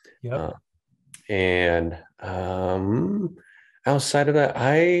 oxygen. Yep. And outside of that,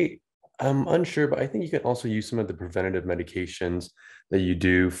 I'm unsure, but I think you can also use some of the preventative medications that you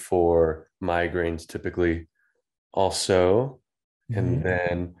do for migraines typically also. And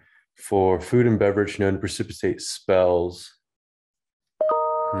then for food and beverage known to precipitate spells,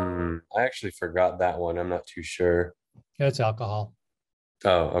 I actually forgot that one. I'm not too sure. Yeah, it's alcohol.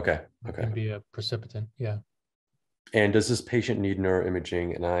 Oh, okay. It Okay. can be a precipitant. Yeah. And does this patient need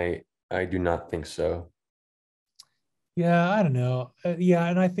neuroimaging? And I do not think so. Yeah, I don't know. Yeah,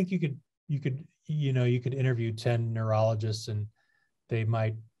 and I think you could interview 10 neurologists and they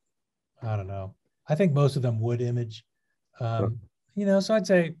might, I don't know. I think most of them would image. So I'd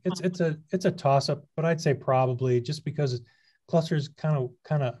say it's a toss up, but I'd say probably, just because cluster is kind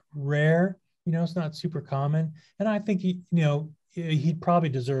of rare. It's not super common, and I think he probably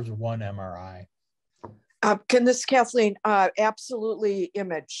deserves one MRI. Can this, Kathleen, absolutely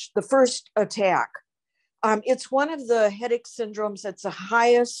image the first attack? It's one of the headache syndromes that's the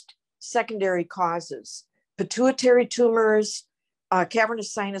highest secondary causes: pituitary tumors,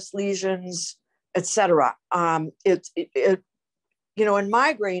 cavernous sinus lesions, etc. In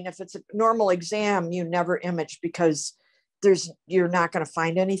migraine, if it's a normal exam, you never image because you're not going to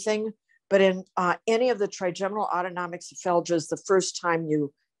find anything. But in any of the trigeminal autonomic cephalgias, the first time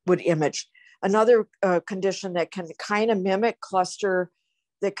you would image. Another condition that can kind of mimic cluster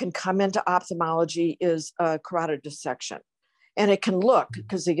that can come into ophthalmology is carotid dissection. And it can look,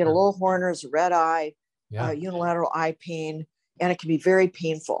 because they get a little Horner's, red eye, unilateral eye pain, and it can be very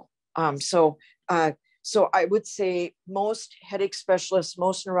painful. So I would say most headache specialists,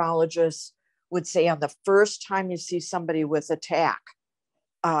 most neurologists would say on the first time you see somebody with attack,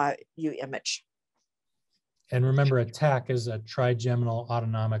 you image. And remember, attack is a trigeminal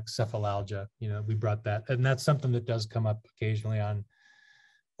autonomic cephalalgia. We brought that, and that's something that does come up occasionally on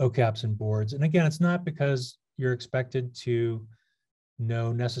OCAPs and boards. And again, it's not because you're expected to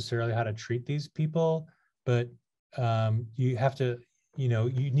know necessarily how to treat these people, but you have to, you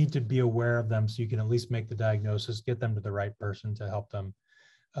need to be aware of them so you can at least make the diagnosis, get them to the right person to help them,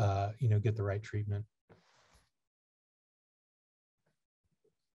 get the right treatment.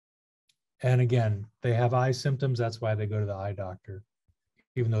 And again, they have eye symptoms. That's why they go to the eye doctor,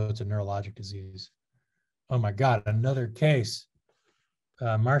 even though it's a neurologic disease. Oh my God, another case.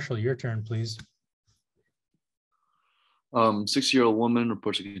 Marshall, your turn, please. 6-year-old woman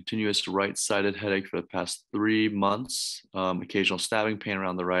reports a continuous right-sided headache for the past 3 months. Occasional stabbing pain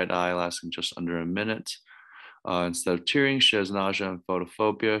around the right eye lasting just under a minute. Instead of tearing, she has nausea and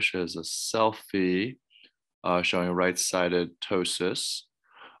photophobia. She has a selfie showing a right-sided ptosis.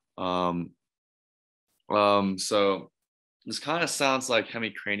 So this kind of sounds like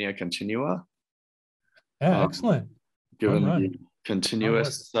hemicrania continua. Yeah, excellent. Given the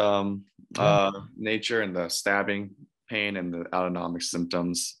continuous nature and the stabbing pain and the autonomic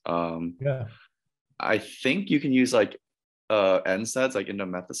symptoms. I think you can use like NSAIDs, like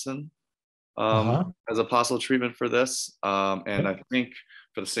indomethacin, as a possible treatment for this. And I think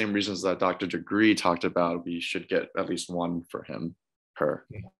for the same reasons that Dr. Degree talked about, we should get at least one for her.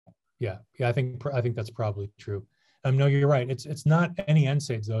 Yeah, I think that's probably true. No, you're right. It's not any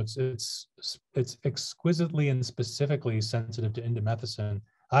NSAIDs though. It's exquisitely and specifically sensitive to indomethacin.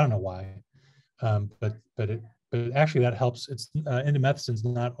 I don't know why, but actually that helps. It's indomethacin is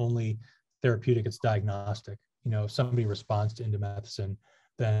not only therapeutic; it's diagnostic. If somebody responds to indomethacin,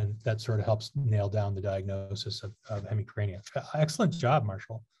 then that sort of helps nail down the diagnosis of hemicrania. Excellent job,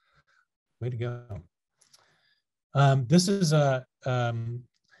 Marshall. Way to go. This is an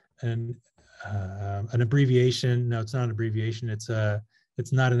abbreviation. No, it's not an abbreviation. It's not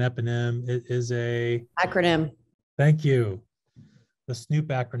an eponym. It is a acronym. Thank you. The SNOOP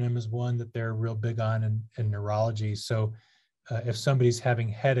acronym is one that they're real big on in neurology. So if somebody's having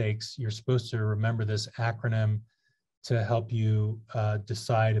headaches, you're supposed to remember this acronym to help you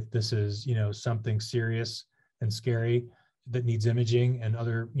decide if this is, something serious and scary that needs imaging and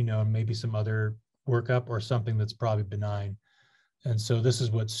other, maybe some other workup, or something that's probably benign. And so this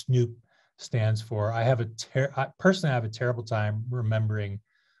is what SNOOP stands for. I personally have a terrible time remembering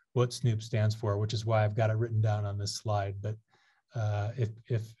what SNOOP stands for, which is why I've got it written down on this slide. But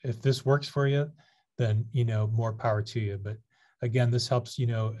if this works for you, then more power to you. But again, this helps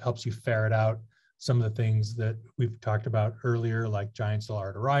you ferret out some of the things that we've talked about earlier, like giant cell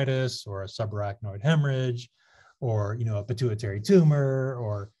arteritis or a subarachnoid hemorrhage, or, a pituitary tumor,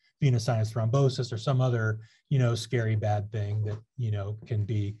 or venous sinus thrombosis, or some other, scary bad thing that,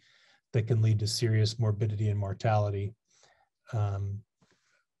 that can lead to serious morbidity and mortality.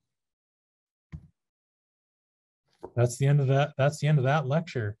 That's the end of that. That's the end of that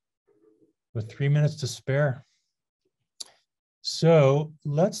lecture with 3 minutes to spare. So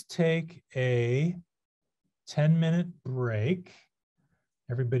let's take a 10-minute break.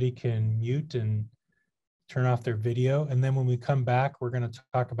 Everybody can mute and turn off their video. And then when we come back, we're going to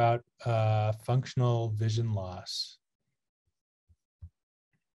talk about functional vision loss.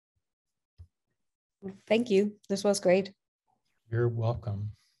 Thank you. This was great. You're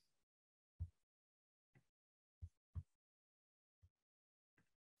welcome.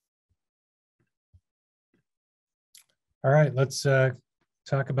 All right, let's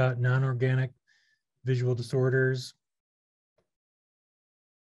talk about non-organic visual disorders.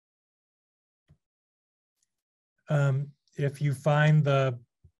 If you find the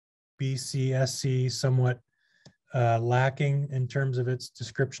BCSC somewhat lacking in terms of its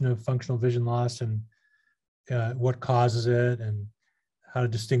description of functional vision loss and what causes it and how to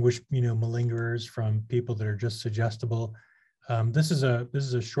distinguish, malingerers from people that are just suggestible, this is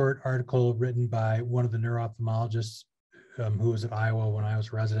a short article written by one of the neuro-ophthalmologists who was at Iowa when I was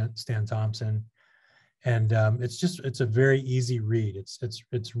a resident, Stan Thompson. And it's a very easy read.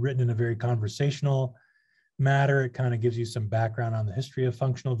 It's written in a very conversational matter. It kind of gives you some background on the history of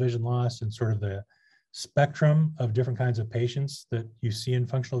functional vision loss and sort of the spectrum of different kinds of patients that you see in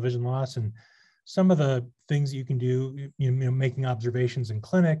functional vision loss, and some of the things you can do, making observations in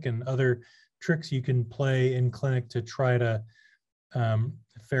clinic and other tricks you can play in clinic to try to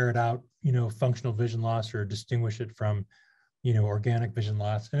ferret out, functional vision loss or distinguish it from, organic vision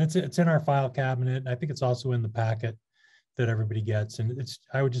loss. And it's in our file cabinet. I think it's also in the packet that everybody gets. And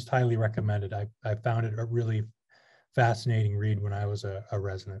I would just highly recommend it. I found it a really fascinating read when I was a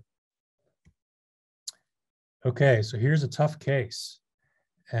resident. Okay, so here's a tough case.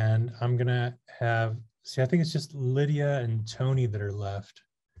 And I'm gonna I think it's just Lydia and Tony that are left.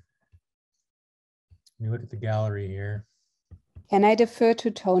 Let me look at the gallery here. Can I defer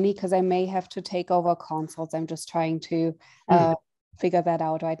to Tony because I may have to take over consults? I'm just trying to figure that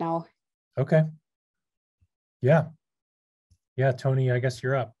out right now. Okay. Yeah. Yeah, Tony, I guess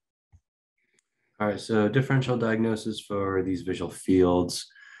you're up. All right, so differential diagnosis for these visual fields.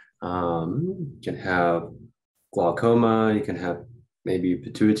 You can have glaucoma, you can have maybe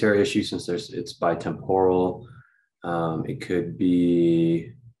pituitary issue since it's bitemporal. It could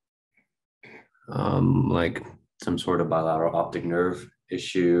be like some sort of bilateral optic nerve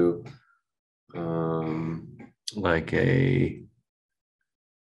issue, like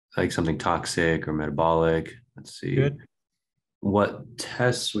something toxic or metabolic. Let's see. Good. What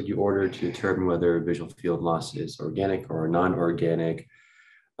tests would you order to determine whether visual field loss is organic or non-organic?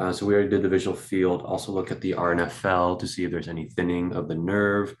 So we already did the visual field. Also look at the RNFL to see if there's any thinning of the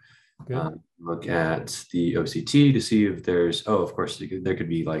nerve. Look at the OCT to see if there's, of course, there could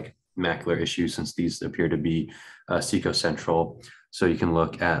be like macular issues since these appear to be secocentral. So you can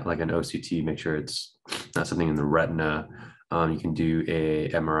look at like an OCT, make sure it's not something in the retina. You can do a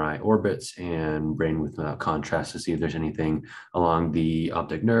MRI orbits and brain without contrast to see if there's anything along the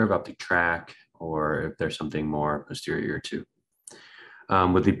optic nerve, optic tract, or if there's something more posterior to.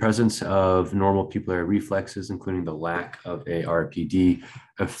 With the presence of normal pupillary reflexes, including the lack of a RPD,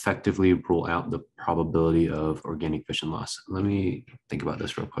 effectively rule out the probability of organic vision loss. Let me think about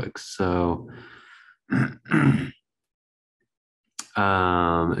this real quick. So,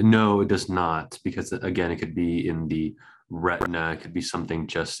 no, it does not, because again, it could be in the retina, it could be something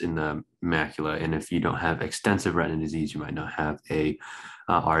just in the macula. And if you don't have extensive retina disease, you might not have a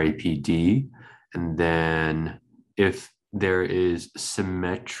RAPD. And then if there is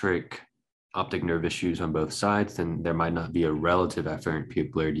symmetric optic nerve issues on both sides, then there might not be a relative afferent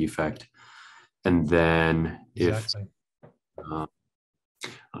pupillary defect. And then Exactly.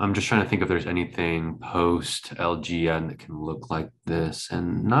 I'm just trying to think if there's anything post LGN that can look like this,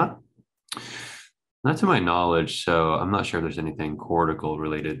 and not to my knowledge. So I'm not sure if there's anything cortical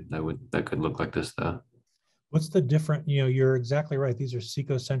related that could look like this though. What's the different, you're exactly right. These are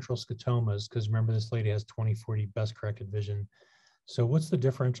secocentral scotomas, because remember, this lady has 20/40 best corrected vision. So what's the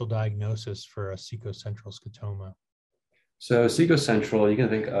differential diagnosis for a secocentral scotoma? So secocentral, you can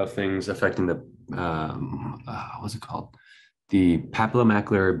think of things affecting the, what's it called? The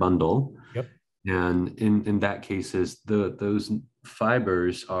papillomacular bundle. Yep. And in that cases, those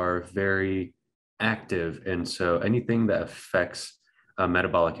fibers are very active. And so anything that affects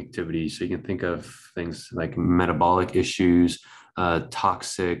metabolic activity. So you can think of things like metabolic issues,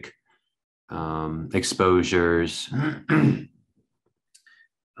 toxic exposures.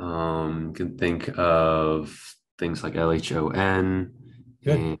 Can think of things like LHON.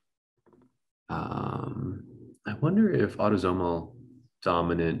 Good. And I wonder if autosomal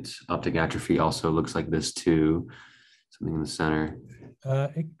dominant optic atrophy also looks like this too, something in the center.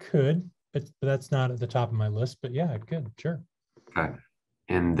 It could, but that's not at the top of my list, but yeah, it could, sure. Okay.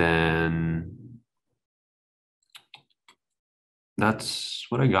 And then that's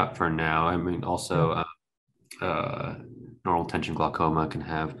what I got for now. I mean, also normal tension glaucoma can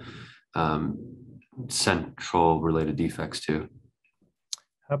have central related defects too.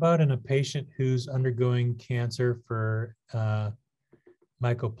 How about in a patient who's undergoing cancer for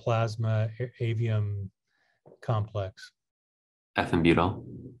mycoplasma avium complex? Ethambutol.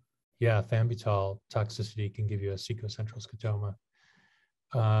 Yeah, thambutol toxicity can give you a secocentral scotoma.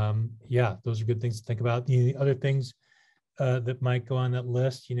 Yeah, those are good things to think about. The other things that might go on that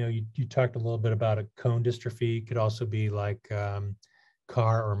list, you talked a little bit about a cone dystrophy. It could also be like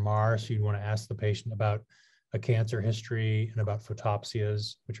CAR or MAR. So you'd want to ask the patient about a cancer history and about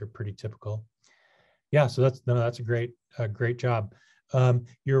photopsias, which are pretty typical. Yeah, so that's a great job.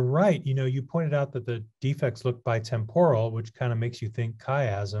 You're right. You pointed out that the defects look bitemporal, which kind of makes you think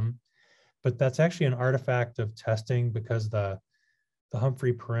chiasm, but that's actually an artifact of testing because the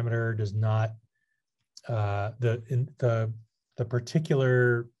Humphrey perimeter does not the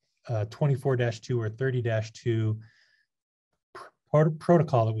particular 24-2 or 30-2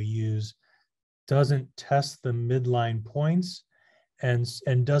 protocol that we use doesn't test the midline points and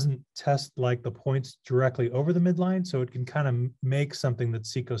doesn't test like the points directly over the midline, so it can kind of make something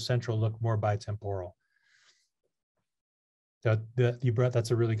that's secocentral look more bitemporal. I'm glad you brought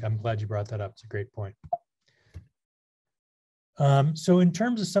that up. It's a great point. So in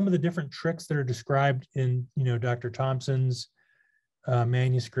terms of some of the different tricks that are described in Dr. Thompson's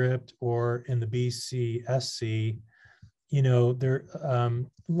manuscript or in the BCSC,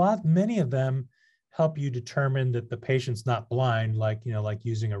 many of them help you determine that the patient's not blind, like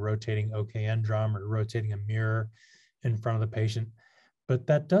using a rotating OKN drum or rotating a mirror in front of the patient. But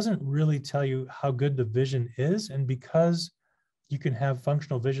that doesn't really tell you how good the vision is. And because you can have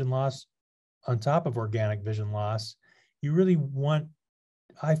functional vision loss on top of organic vision loss, you really want,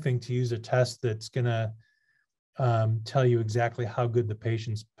 I think, to use a test that's going to tell you exactly how good the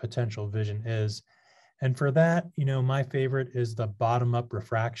patient's potential vision is. And for that, my favorite is the bottom-up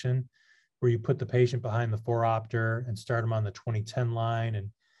refraction, where you put the patient behind the phoropter and start them on the 20/10 line. And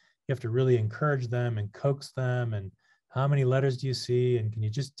you have to really encourage them and coax them. And how many letters do you see? And can you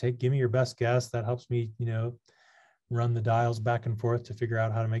just give me your best guess? That helps me, run the dials back and forth to figure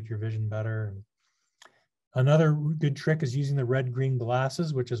out how to make your vision better. And another good trick is using the red-green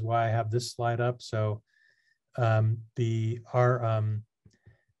glasses, which is why I have this slide up. So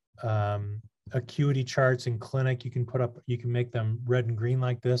acuity charts in clinic, you can make them red and green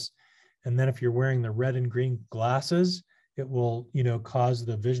like this. And then if you're wearing the red and green glasses, it will, cause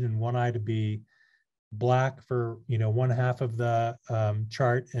the vision in one eye to be black for, one half of the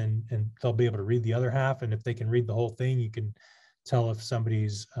chart, and they'll be able to read the other half. And if they can read the whole thing, you can tell if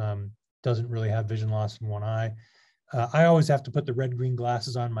somebody's doesn't really have vision loss in one eye. I always have to put the red-green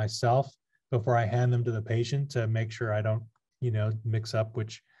glasses on myself before I hand them to the patient to make sure I don't, mix up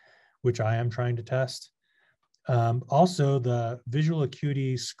which eye I'm trying to test. Also, the visual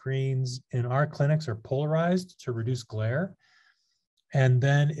acuity screens in our clinics are polarized to reduce glare. And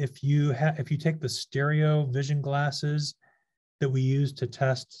then if you take the stereo vision glasses that we use to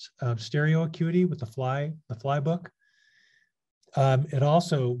test stereo acuity with the fly book, it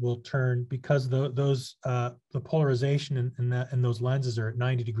also will turn, because the polarization and those lenses are at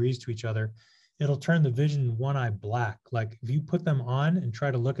 90 degrees to each other. It'll turn the vision in one eye black. Like if you put them on and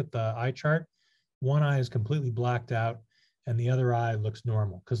try to look at the eye chart, one eye is completely blacked out and the other eye looks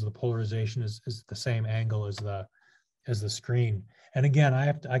normal because the polarization is the same angle as the screen. And again,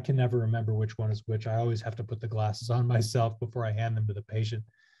 I can never remember which one is which. I always have to put the glasses on myself before I hand them to the patient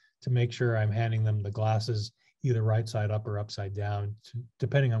to make sure I'm handing them the glasses either right side up or upside down,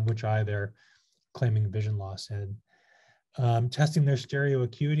 depending on which eye they're claiming vision loss in. Testing their stereo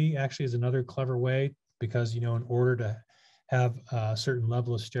acuity actually is another clever way, because in order to have a certain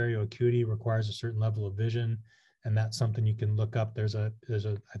level of stereo acuity requires a certain level of vision, and that's something you can look up. There's a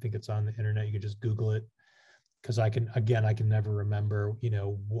I think it's on the internet. You can just Google it, because I can never remember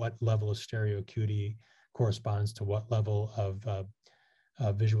what level of stereo acuity corresponds to what level of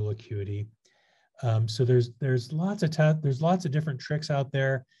visual acuity. So there's lots of different tricks out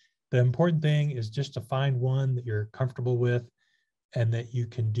there. The important thing is just to find one that you're comfortable with and that you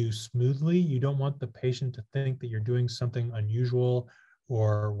can do smoothly. You don't want the patient to think that you're doing something unusual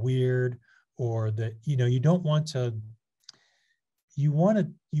or weird or that, you know, you don't want to, you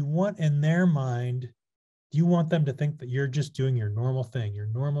want in their mind, you want them to think that you're just doing your normal thing, your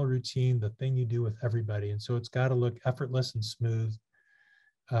normal routine, the thing you do with everybody. And so it's got to look effortless and smooth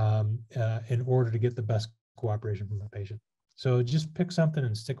in order to get the best cooperation from the patient. So just pick something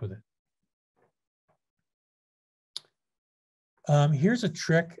and stick with it. Here's a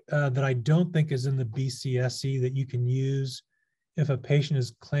trick that I don't think is in the BCSC that you can use if a patient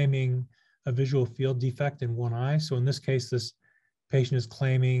is claiming a visual field defect in one eye. So in this case, this patient is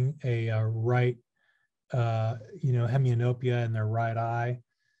claiming a right, hemianopia in their right eye.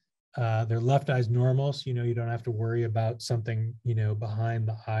 Their left eye is normal, so you don't have to worry about something behind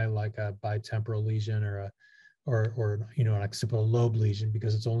the eye like a bitemporal lesion or an occipital lobe lesion,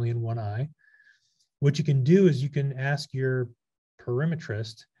 because it's only in one eye. What you can do is you can ask your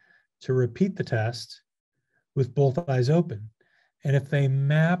perimetrist to repeat the test with both eyes open. And if they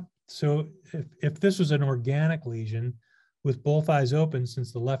map, so if this was an organic lesion with both eyes open,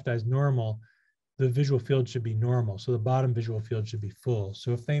 since the left eye is normal, the visual field should be normal. So the bottom visual field should be full.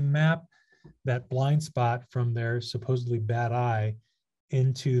 So if they map that blind spot from their supposedly bad eye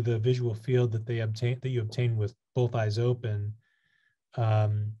into the visual field that you obtain with both eyes open,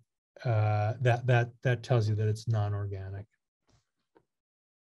 that tells you that it's non-organic.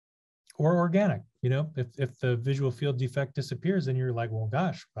 Or organic, if the visual field defect disappears, then you're like, well,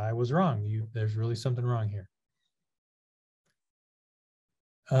 gosh, I was wrong. There's really something wrong here.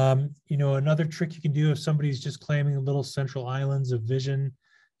 Another trick you can do if somebody's just claiming little central islands of vision,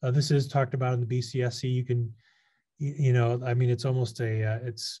 this is talked about in the BCSC. You can, it's almost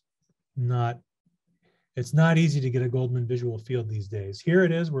it's not easy to get a Goldman visual field these days. Here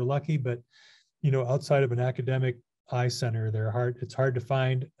it is, we're lucky, but outside of an academic eye center, it's hard to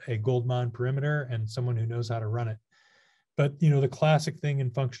find a Goldman perimeter and someone who knows how to run it. But the classic thing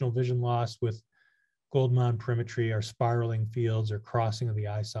in functional vision loss with Goldman perimetry are spiraling fields or crossing of the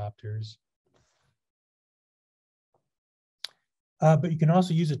eye softers. But you can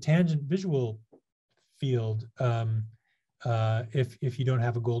also use a tangent visual field if you don't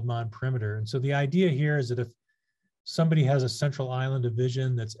have a Goldman perimeter. And so the idea here is that if somebody has a central island of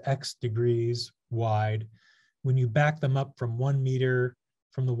vision that's X degrees wide, when you back them up from 1 meter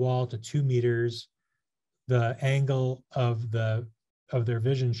from the wall to 2 meters, the angle of their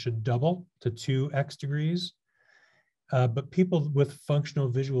vision should double to 2x degrees. But people with functional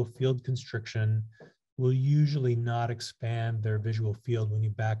visual field constriction will usually not expand their visual field when you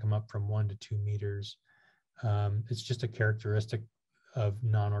back them up from 1 to 2 meters. It's just a characteristic of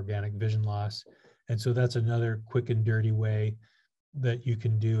non-organic vision loss. And so that's another quick and dirty way that you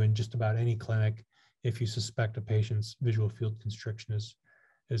can do in just about any clinic if you suspect a patient's visual field constriction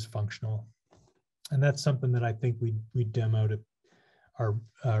is functional. And that's something that I think we demo to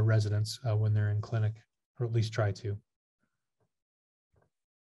our residents when they're in clinic, or at least try to.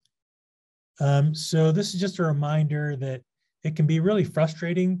 So this is just a reminder that it can be really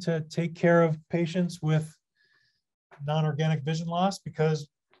frustrating to take care of patients with non-organic vision loss, because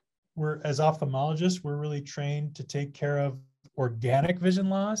as ophthalmologists, we're really trained to take care of organic vision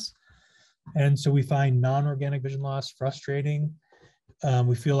loss. And so we find non-organic vision loss frustrating.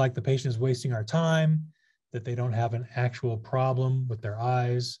 We feel like the patient is wasting our time, that they don't have an actual problem with their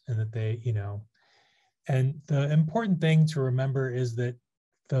eyes, and that they, and the important thing to remember is that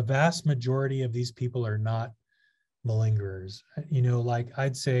the vast majority of these people are not malingerers. Like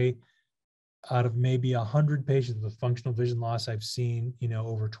I'd say out of maybe 100 patients with functional vision loss I've seen,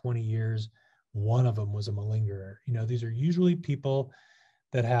 over 20 years, one of them was a malingerer. These are usually people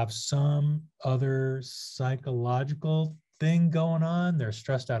that have some other psychological thing going on. They're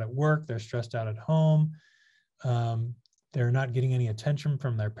stressed out at work, they're stressed out at home. They're not getting any attention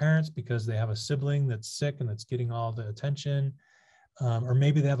from their parents because they have a sibling that's sick and that's getting all the attention. Or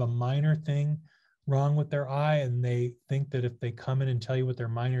maybe they have a minor thing wrong with their eye, and they think that if they come in and tell you what their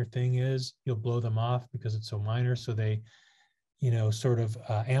minor thing is, you'll blow them off because it's so minor. So they, sort of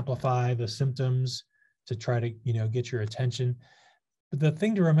amplify the symptoms to try to, get your attention. But the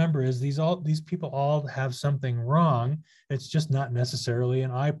thing to remember is these people all have something wrong. It's just not necessarily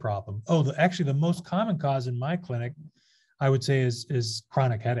an eye problem. Oh, actually the most common cause in my clinic, I would say, is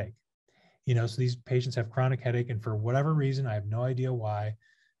chronic headache. So these patients have chronic headache, and for whatever reason, I have no idea why,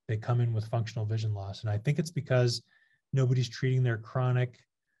 they come in with functional vision loss. And I think it's because nobody's treating their chronic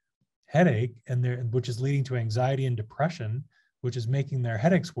headache, which is leading to anxiety and depression, which is making their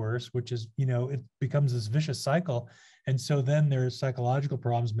headaches worse, which is, it becomes this vicious cycle. And so then their psychological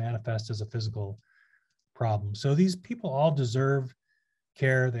problems manifest as a physical problem. So these people all deserve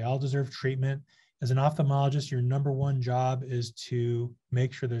care. They all deserve treatment. as an ophthalmologist, your number one job is to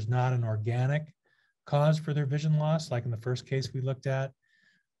make sure there's not an organic cause for their vision loss, like in the first case we looked at,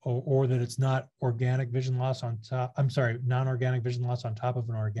 or that it's not organic vision loss on top, non-organic vision loss on top of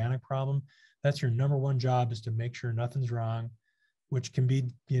an organic problem. That's your number one job, is to make sure nothing's wrong, which can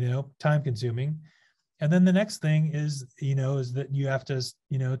be, time consuming. And then the next thing is, is that you have to,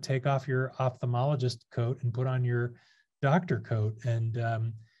 take off your ophthalmologist coat and put on your doctor coat. And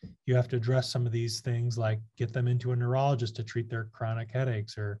you have to address some of these things, like get them into a neurologist to treat their chronic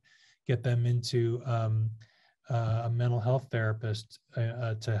headaches, or get them into a mental health therapist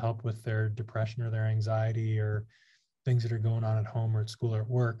to help with their depression or their anxiety or things that are going on at home or at school or at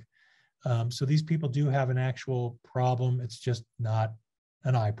work. So these people do have an actual problem. It's just not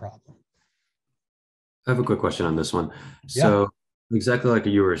an eye problem. I have a quick question on this one. Yeah. So exactly like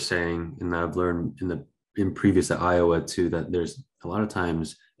you were saying, and I've learned in previous at Iowa too, that there's a lot of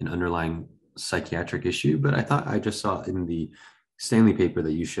times an underlying psychiatric issue, but I thought I just saw in the Stanley paper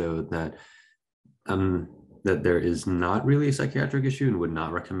that you showed that that there is not really a psychiatric issue and would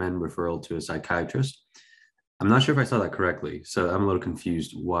not recommend referral to a psychiatrist. I'm not sure if I saw that correctly, so I'm a little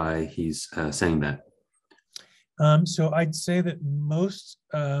confused why he's saying that. So I'd say that most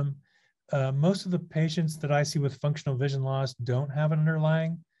of the patients that I see with functional vision loss don't have an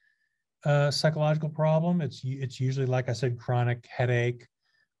underlying psychological problem. It's usually, like I said, chronic headache,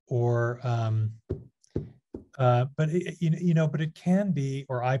 or but it can be,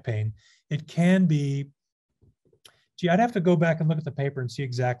 or eye pain. It can be. Gee, I'd have to go back and look at the paper and see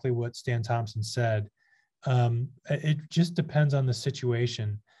exactly what Stan Thompson said. It just depends on the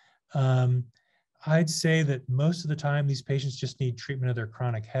situation. I'd say that most of the time these patients just need treatment of their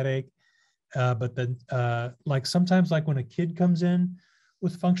chronic headache. But then like sometimes, like when a kid comes in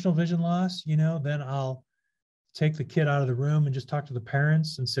with functional vision loss, then I'll take the kid out of the room and just talk to the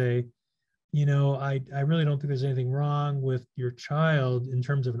parents and say, I really don't think there's anything wrong with your child in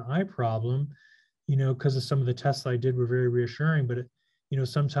terms of an eye problem, because of some of the tests I did were very reassuring. But,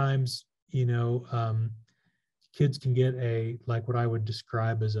 sometimes, kids can get like what I would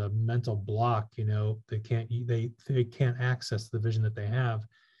describe as a mental block. They can't access the vision that they have.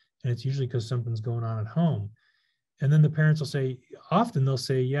 And it's usually because something's going on at home. And then the parents will say, often they'll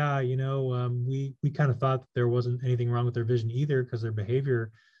say, yeah, we kind of thought that there wasn't anything wrong with their vision either, because their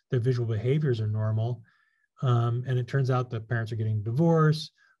visual behaviors are normal. And it turns out the parents are getting a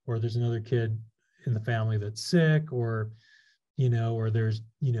divorce, or there's another kid in the family that's sick, or there's,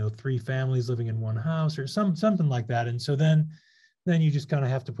 3 families living in one house, or something like that. And so then you just kind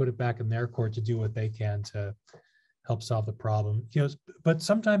of have to put it back in their court to do what they can to help solve the problem. But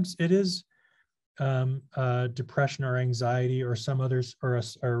sometimes it is depression or anxiety or some others, or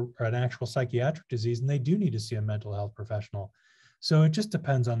an actual psychiatric disease, and they do need to see a mental health professional. So it just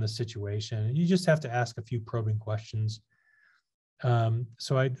depends on the situation. You just have to ask a few probing questions.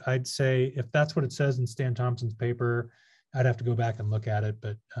 So I'd say if that's what it says in Stan Thompson's paper, I'd have to go back and look at it.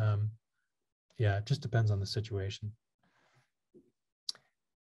 But yeah, it just depends on the situation.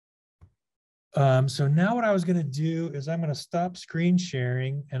 So now what I was going to do is I'm going to stop screen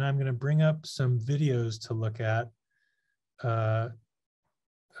sharing, and I'm going to bring up some videos to look at that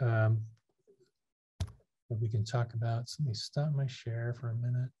we can talk about. So let me stop my share for a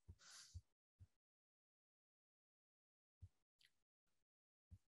minute.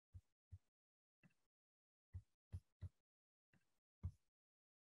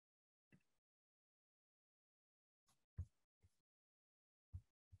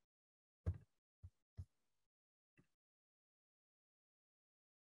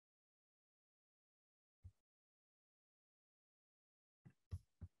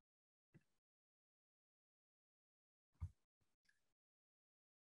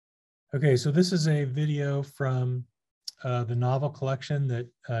 Okay, so this is a video from the novel collection that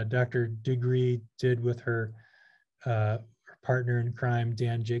Dr. Degree did with her partner in crime,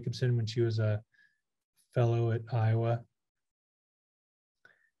 Dan Jacobson, when she was a fellow at Iowa.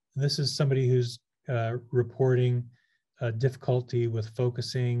 This is somebody who's reporting difficulty with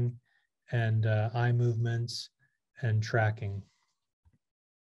focusing and eye movements and tracking.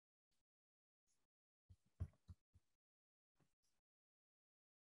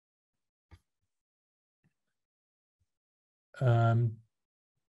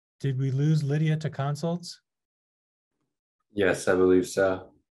 Did we lose Lydia to consults? Yes, I believe so.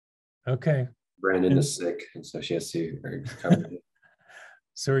 Okay. Brandon is sick, and so she has to cover it.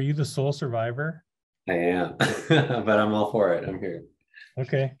 So are you the sole survivor? I am, but I'm all for it. I'm here.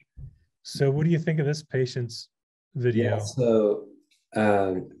 Okay. So what do you think of this patient's video? Yeah, so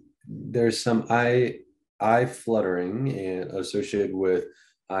there's some eye fluttering and associated with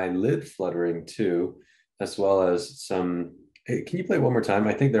eyelid fluttering too, as well as some. Hey, can you play it one more time?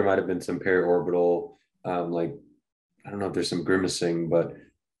 I think there might have been some periorbital, like, I don't know if there's some grimacing, but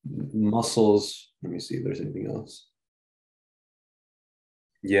muscles. Let me see if there's anything else.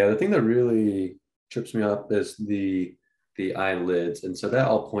 Yeah, the thing that really trips me up is the eyelids, and so that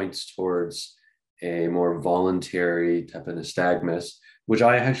all points towards a more voluntary type of nystagmus, which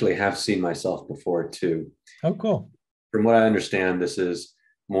I actually have seen myself before too. Oh, cool. From what I understand, this is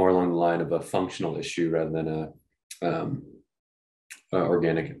more along the line of a functional issue rather than a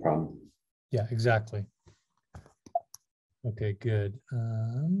organic problem. Yeah, exactly. Okay, good.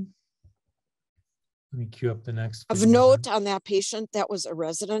 Let me cue up the next. Of note on that patient, that was a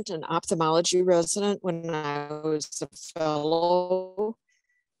resident, an ophthalmology resident when I was a fellow,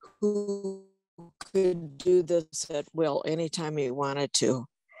 who could do this at will anytime he wanted to.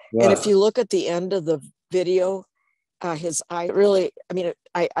 Wow. And if you look at the end of the video, his eye really, I mean,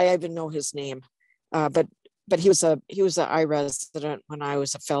 I even know his name, but he was an eye resident when I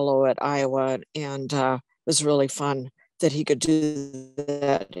was a fellow at Iowa, and it was really fun that he could do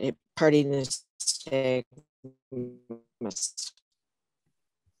that party nystagmus.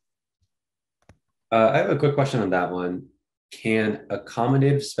 I have a quick question on that one. Can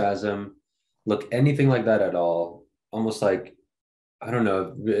accommodative spasm look anything like that at all? Almost like, I don't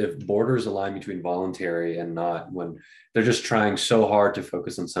know if borders a line between voluntary and not, when they're just trying so hard to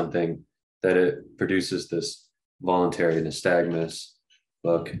focus on something that it produces this voluntary nystagmus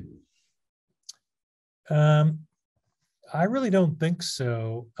look. I really don't think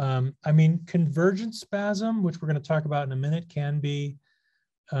so. I mean, convergent spasm, which we're going to talk about in a minute, can be,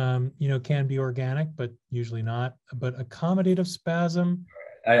 can be organic, but usually not. But accommodative spasm.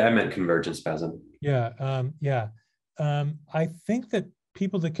 I meant convergent spasm. Yeah, yeah. I think that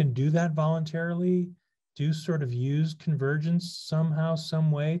people that can do that voluntarily do sort of use convergence somehow,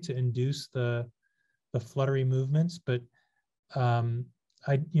 some way to induce the fluttery movements. But I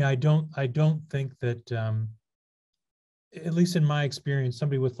don't think that. At least in my experience,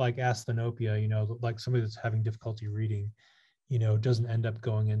 somebody with like asthenopia, like somebody that's having difficulty reading, doesn't end up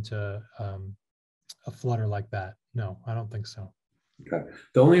going into a flutter like that. No, I don't think so. Okay.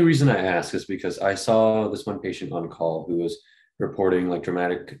 The only reason I ask is because I saw this one patient on call who was reporting like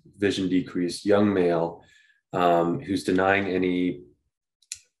dramatic vision decrease, young male, who's denying any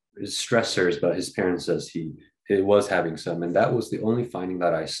stressors, but his parents says he was having some, and that was the only finding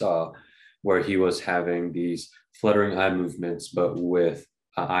that I saw, where he was having these fluttering eye movements, but with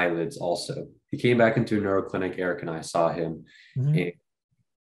eyelids also. He came back into a neuroclinic. Eric and I saw him. Mm-hmm. And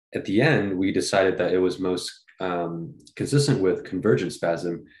at the end, we decided that it was most consistent with convergent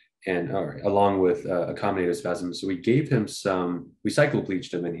spasm and along with accommodative spasm. So we gave him we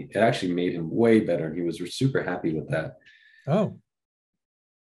cyclobleached him, and it actually made him way better. And he was super happy with that. Oh,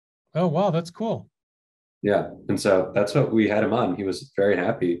 wow, that's cool. Yeah. And so that's what we had him on. He was very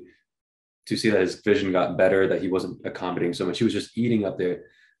happy to see that his vision got better, that he wasn't accommodating so much. He was just eating up the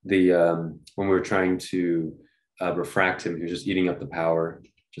when we were trying to refract him, he was just eating up the power,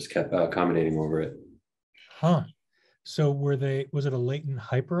 just kept accommodating over it. Huh. So was it a latent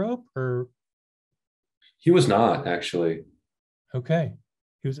hyperope or? He was not, actually. Okay.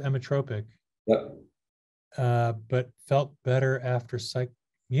 He was emetropic. Yep. But felt better after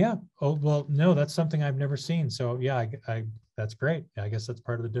yeah. Oh, well, no, that's something I've never seen. So yeah, I that's great. I guess that's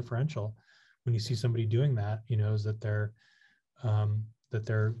part of the differential. When you see somebody doing that, is that they're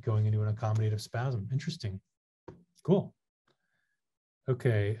going into an accommodative spasm. Interesting. Cool.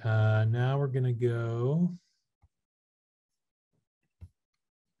 Okay, now we're gonna go.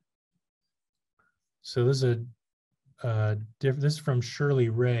 So this is this is from Shirley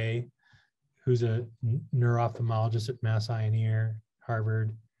Ray, who's a neuro-ophthalmologist at Mass Eye and Ear,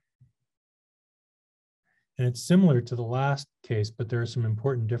 Harvard. And it's similar to the last case, but there are some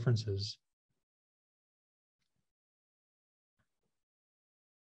important differences.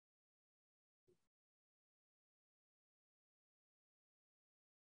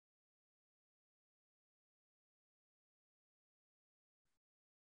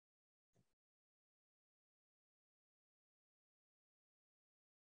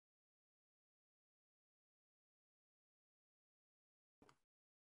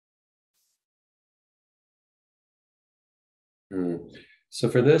 So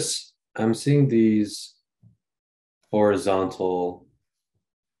for this, I'm seeing these horizontal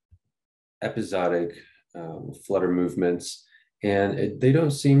episodic flutter movements, and they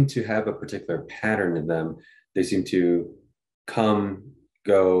don't seem to have a particular pattern in them. They seem to come,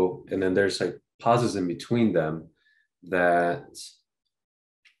 go, and then there's like pauses in between them that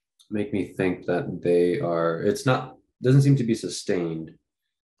make me think that doesn't seem to be sustained.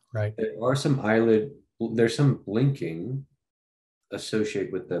 Right. There's some blinking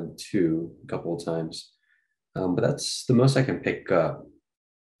associated with them too, a couple of times. But that's the most I can pick up.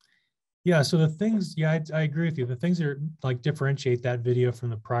 Yeah. So the things, yeah, I agree with you. The things that like differentiate that video from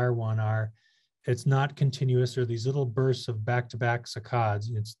the prior one are it's not continuous or these little bursts of back-to-back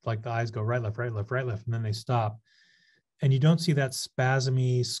saccades. It's like the eyes go right, left, right, left, right, left, and then they stop. And you don't see that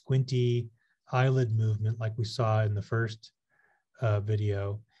spasmy, squinty eyelid movement like we saw in the first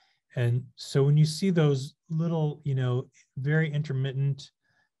video. And so when you see those little, very intermittent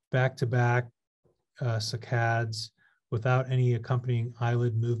back-to-back saccades without any accompanying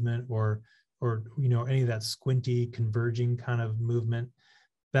eyelid movement or any of that squinty converging kind of movement,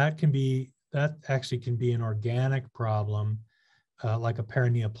 that actually can be an organic problem, like a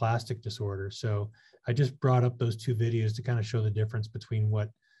paraneoplastic disorder. So I just brought up those two videos to kind of show the difference between what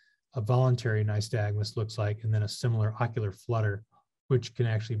a voluntary nystagmus looks like and then a similar ocular flutter, which can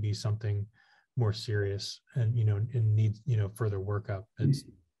actually be something more serious and needs further workup.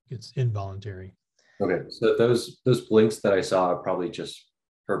 It's involuntary. Okay, so those blinks that I saw are probably just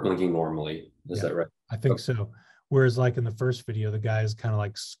her blinking normally. Is that right? I think so. Whereas like in the first video, the guy is kind of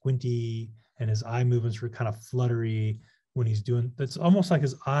like squinty and his eye movements were kind of fluttery when he's doing, it's almost like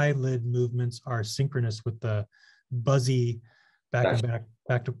his eyelid movements are synchronous with the buzzy back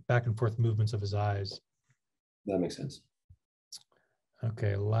and forth movements of his eyes. That makes sense.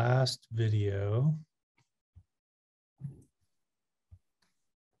 Okay, last video.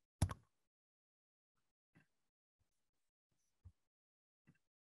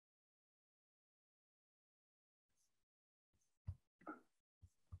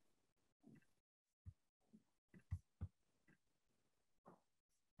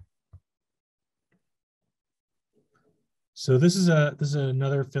 So this is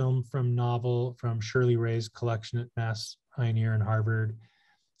another film from novel from Shirley Ray's collection at Mass Pioneer and Harvard.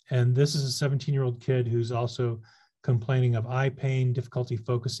 And this is a 17-year-old kid who's also complaining of eye pain, difficulty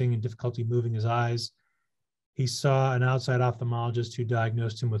focusing, and difficulty moving his eyes. He saw an outside ophthalmologist who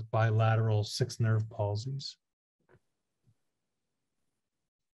diagnosed him with bilateral 6 nerve palsies.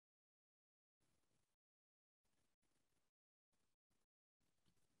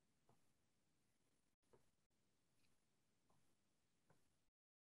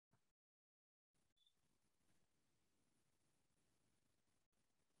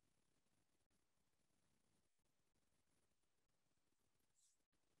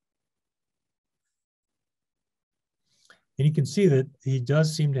 And you can see that he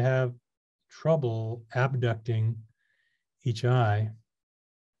does seem to have trouble abducting each eye.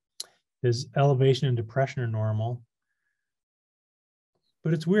 His elevation and depression are normal.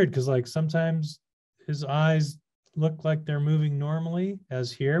 But it's weird because like sometimes his eyes look like they're moving normally,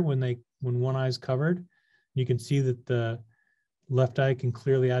 as here when one eye is covered. You can see that the left eye can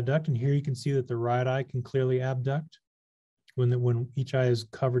clearly abduct, and here you can see that the right eye can clearly abduct when each eye is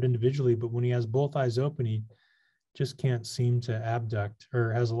covered individually. But when he has both eyes open, he just can't seem to abduct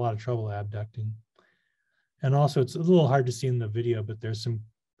or has a lot of trouble abducting. And also it's a little hard to see in the video, but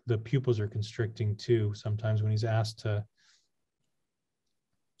the pupils are constricting too sometimes when he's asked to.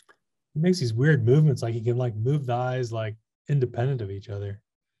 He makes these weird movements, like he can like move the eyes like independent of each other.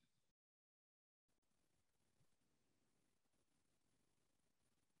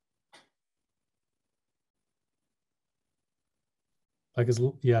 Like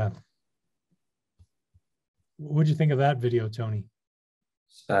yeah. What'd you think of that video, Tony?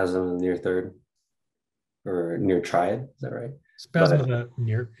 Spasm near third or near triad, is that right? Spasm of the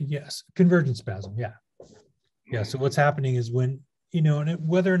near, yes. Convergent spasm, yeah. Yeah, so what's happening is when, and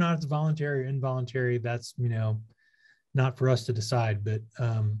whether or not it's voluntary or involuntary, that's, not for us to decide. But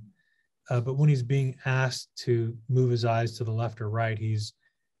when he's being asked to move his eyes to the left or right, he's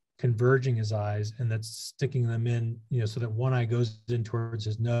converging his eyes, and that's sticking them in, so that one eye goes in towards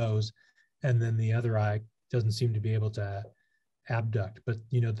his nose, and then the other eye doesn't seem to be able to abduct. But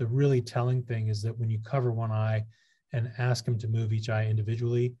the really telling thing is that when you cover one eye and ask him to move each eye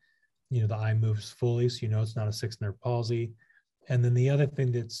individually, the eye moves fully, so it's not a 6 nerve palsy. And then the other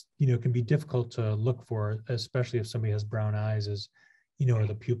thing that's can be difficult to look for, especially if somebody has brown eyes, is are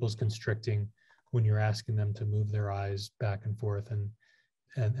the pupils constricting when you're asking them to move their eyes back and forth, and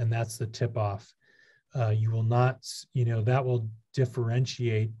that's the tip off. You will not, that will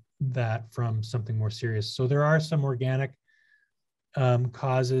differentiate that from something more serious. So there are some organic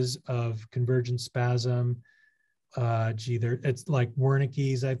causes of convergent spasm. It's like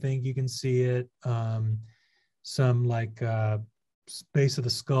Wernicke's, I think you can see it. Some like base of the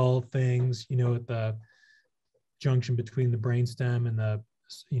skull things, at the junction between the brainstem and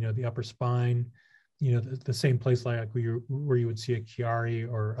the upper spine. the same place like where you would see a Chiari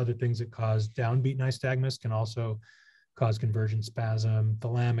or other things that cause downbeat nystagmus can also cause convergent spasm,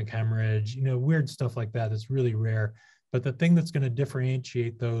 thalamic hemorrhage, weird stuff like that. That's really rare. But the thing that's going to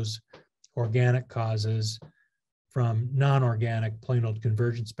differentiate those organic causes from non-organic plain old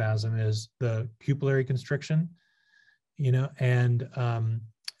convergent spasm is the pupillary constriction, and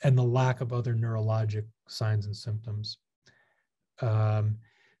the lack of other neurologic signs and symptoms.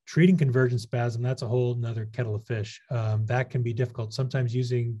 Treating convergent spasm, that's a whole nother kettle of fish. That can be difficult. Sometimes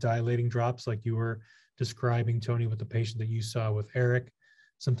using dilating drops like you were describing, Tony, with the patient that you saw with Eric,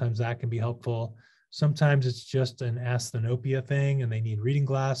 sometimes that can be helpful. Sometimes it's just an asthenopia thing and they need reading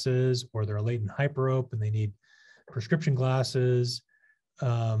glasses, or they're a latent hyperope and they need prescription glasses.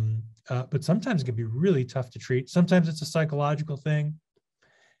 But sometimes it can be really tough to treat. Sometimes it's a psychological thing.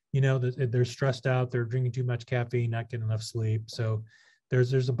 That they're stressed out, they're drinking too much caffeine, not getting enough sleep. So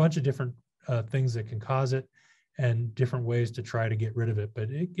there's a bunch of different things that can cause it and different ways to try to get rid of it. But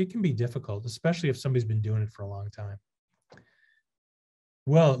it can be difficult, especially if somebody's been doing it for a long time.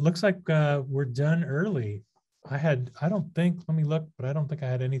 Well, it looks like we're done early. Let me look, but I don't think I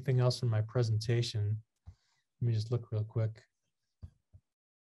had anything else in my presentation. Let me just look real quick.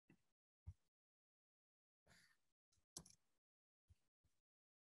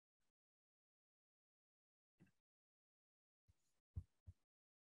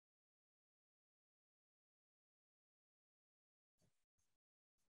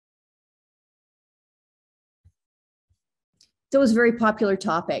 So it was a very popular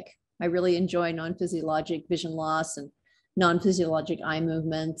topic. I really enjoy non-physiologic vision loss and non-physiologic eye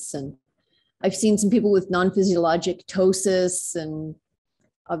movements. And I've seen some people with non-physiologic ptosis, and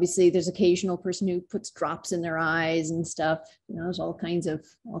obviously there's occasional person who puts drops in their eyes and stuff. There's all kinds of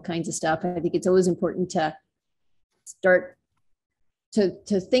stuff. I think it's always important to start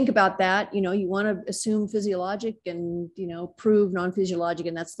to think about that. You want to assume physiologic and, prove non-physiologic.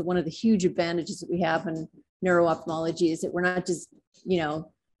 And that's one of the huge advantages that we have in neuro-ophthalmology, is that we're not just,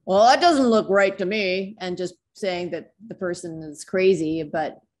 well, that doesn't look right to me, and just saying that the person is crazy,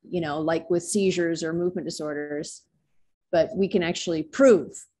 but, like with seizures or movement disorders, but we can actually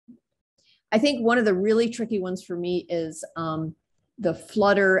prove. I think one of the really tricky ones for me is the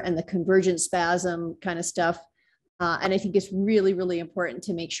flutter and the convergent spasm kind of stuff. And I think it's really, really important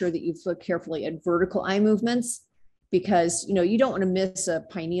to make sure that you look carefully at vertical eye movements, because, you don't want to miss a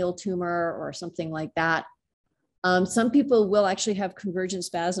pineal tumor or something like that. Some people will actually have convergent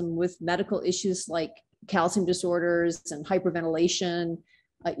spasm with medical issues like calcium disorders and hyperventilation,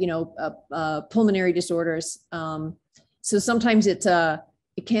 pulmonary disorders. So sometimes it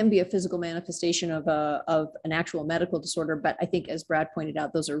can be a physical manifestation of an actual medical disorder. But I think, as Brad pointed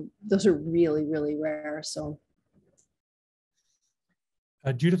out, those are really, really rare. So,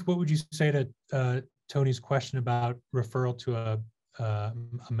 Judith, what would you say to Tony's question about referral to a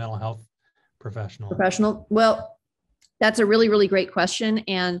mental health professional? Well, that's a really, really great question.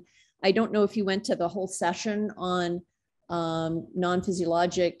 And I don't know if you went to the whole session on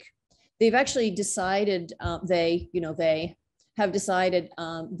non-physiologic. They've actually decided, they have decided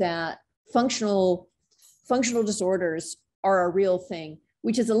that functional disorders are a real thing,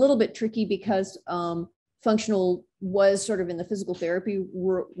 which is a little bit tricky because functional was sort of in the physical therapy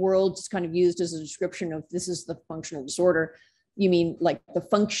world, just kind of used as a description of this is the functional disorder. You mean like the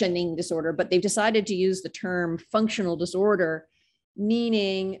functioning disorder, but they've decided to use the term functional disorder,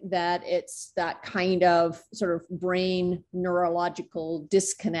 meaning that it's that kind of sort of brain neurological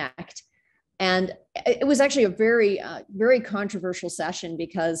disconnect. And it was actually a very, very controversial session,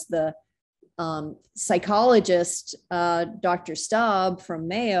 because the psychologist, Dr. Staub from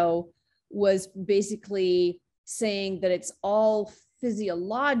Mayo, was basically saying that it's all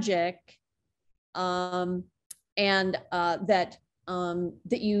physiologic, and that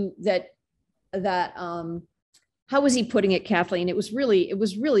how was he putting it, Kathleen? It was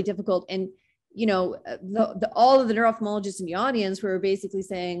really difficult. And all of the neuro-ophthalmologists in the audience were basically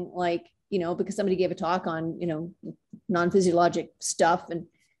saying, like, because somebody gave a talk on non-physiologic stuff, and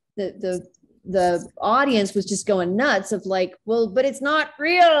the audience was just going nuts of like, well, but it's not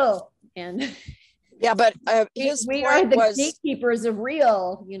real. And yeah, but we are the gatekeepers of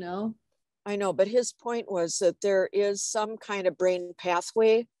real, I know, but his point was that there is some kind of brain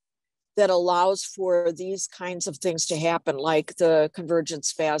pathway that allows for these kinds of things to happen, like the convergent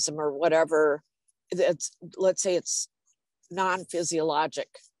spasm or whatever. Let's say it's non-physiologic.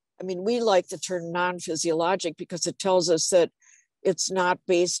 I mean, we like the term non-physiologic because it tells us that it's not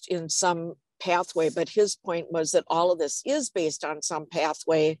based in some pathway, but his point was that all of this is based on some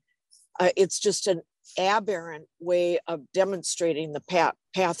pathway. It's just an aberrant way of demonstrating the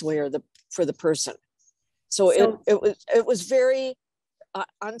pathway or for the person. So it was very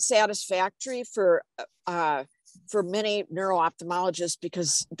unsatisfactory for many neuro-ophthalmologists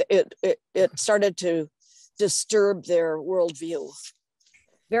because it started to disturb their worldview.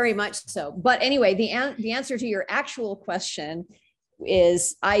 Very much so. But anyway, the answer to your actual question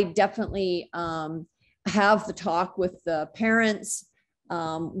is I definitely have the talk with the parents,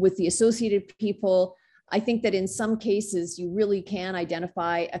 with the associated people. I think that in some cases you really can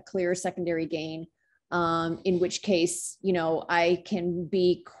identify a clear secondary gain, in which case, you know, I can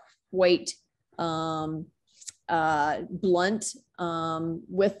be quite blunt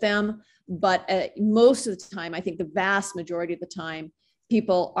with them. But most of the time, I think the vast majority of the time,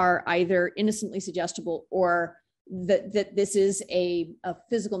 people are either innocently suggestible or that this is a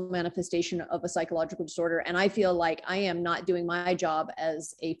physical manifestation of a psychological disorder. And I feel like I am not doing my job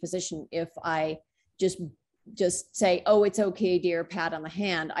as a physician if I just say, oh, it's okay, dear, pat on the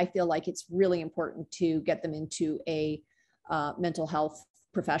hand. I feel like it's really important to get them into a mental health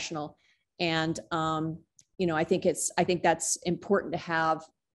professional. And, you know, I think that's important to have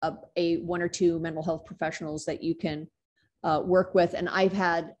a one or two mental health professionals that you can work with. And I've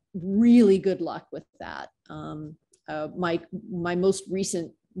had really good luck with that. My most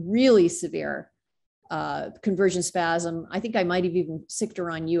recent really severe conversion spasm, I think I might have even sicked her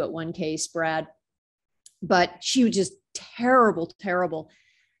on you at one case, Brad, but she was just terrible.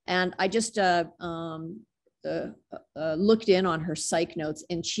 And I just looked in on her psych notes,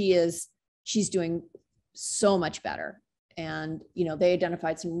 and she's doing so much better. And, you know, they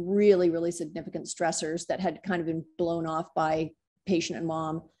identified some really, really significant stressors that had kind of been blown off by patient and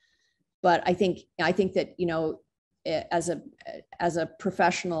mom. But I think that, you know, as a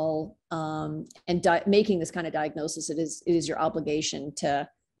professional and making this kind of diagnosis, it is your obligation to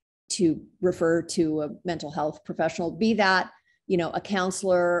refer to a mental health professional, be that, you know, a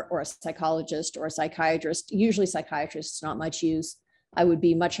counselor or a psychologist or a psychiatrist. Usually psychiatrists, not much use. I would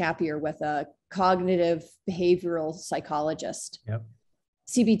be much happier with a cognitive behavioral psychologist. Yep.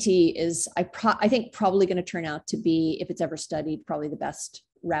 CBT is, I think, probably going to turn out to be, if it's ever studied, probably the best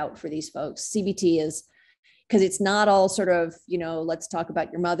route for these folks. CBT is, because it's not all sort of, you know, let's talk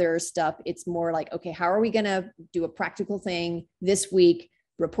about your mother stuff. It's more like, okay, how are we going to do a practical thing this week?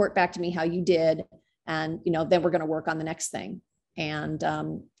 Report back to me how you did. And, you know, then we're going to work on the next thing. And,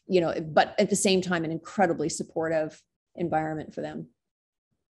 you know, but at the same time, an incredibly supportive environment for them.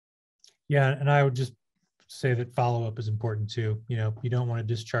 Yeah. And I would just say that follow-up is important too. You know, you don't want to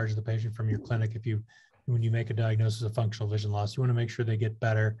discharge the patient from your clinic when you make a diagnosis of functional vision loss. You want to make sure they get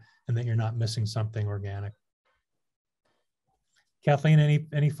better and that you're not missing something organic. Kathleen,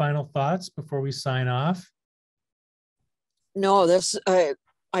 any final thoughts before we sign off? No,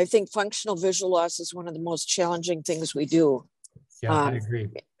 I think functional visual loss is one of the most challenging things we do. Yeah, I agree.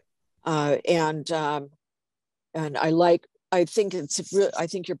 And I think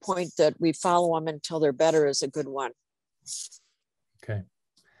your point that we follow them until they're better is a good one. Okay.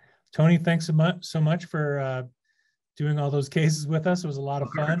 Tony, thanks so much for doing all those cases with us. It was a lot of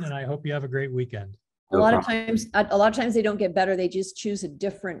fun, and I hope you have a great weekend. A lot of times they don't get better. They just choose a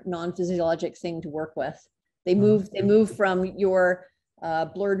different non-physiologic thing to work with. They move from your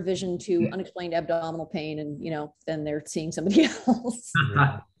blurred vision to unexplained abdominal pain, and, you know, then they're seeing somebody else.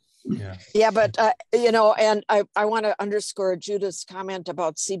 Yeah, but you know, and I want to underscore Judith's comment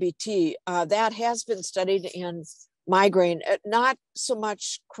about CBT. That has been studied in migraine, not so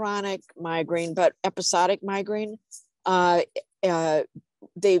much chronic migraine, but episodic migraine. They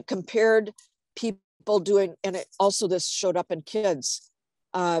compared people doing, and also this showed up in kids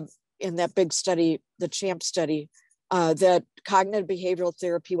in that big study, the CHAMP study, that cognitive behavioral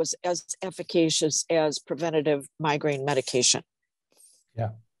therapy was as efficacious as preventative migraine medication.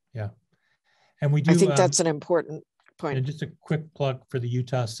 Yeah. And we do. I think that's an important point. And just a quick plug for the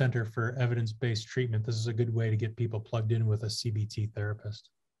Utah Center for Evidence-Based Treatment. This is a good way to get people plugged in with a CBT therapist.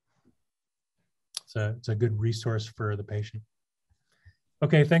 So it's a good resource for the patient.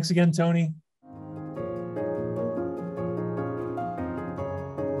 Okay, thanks again, Tony.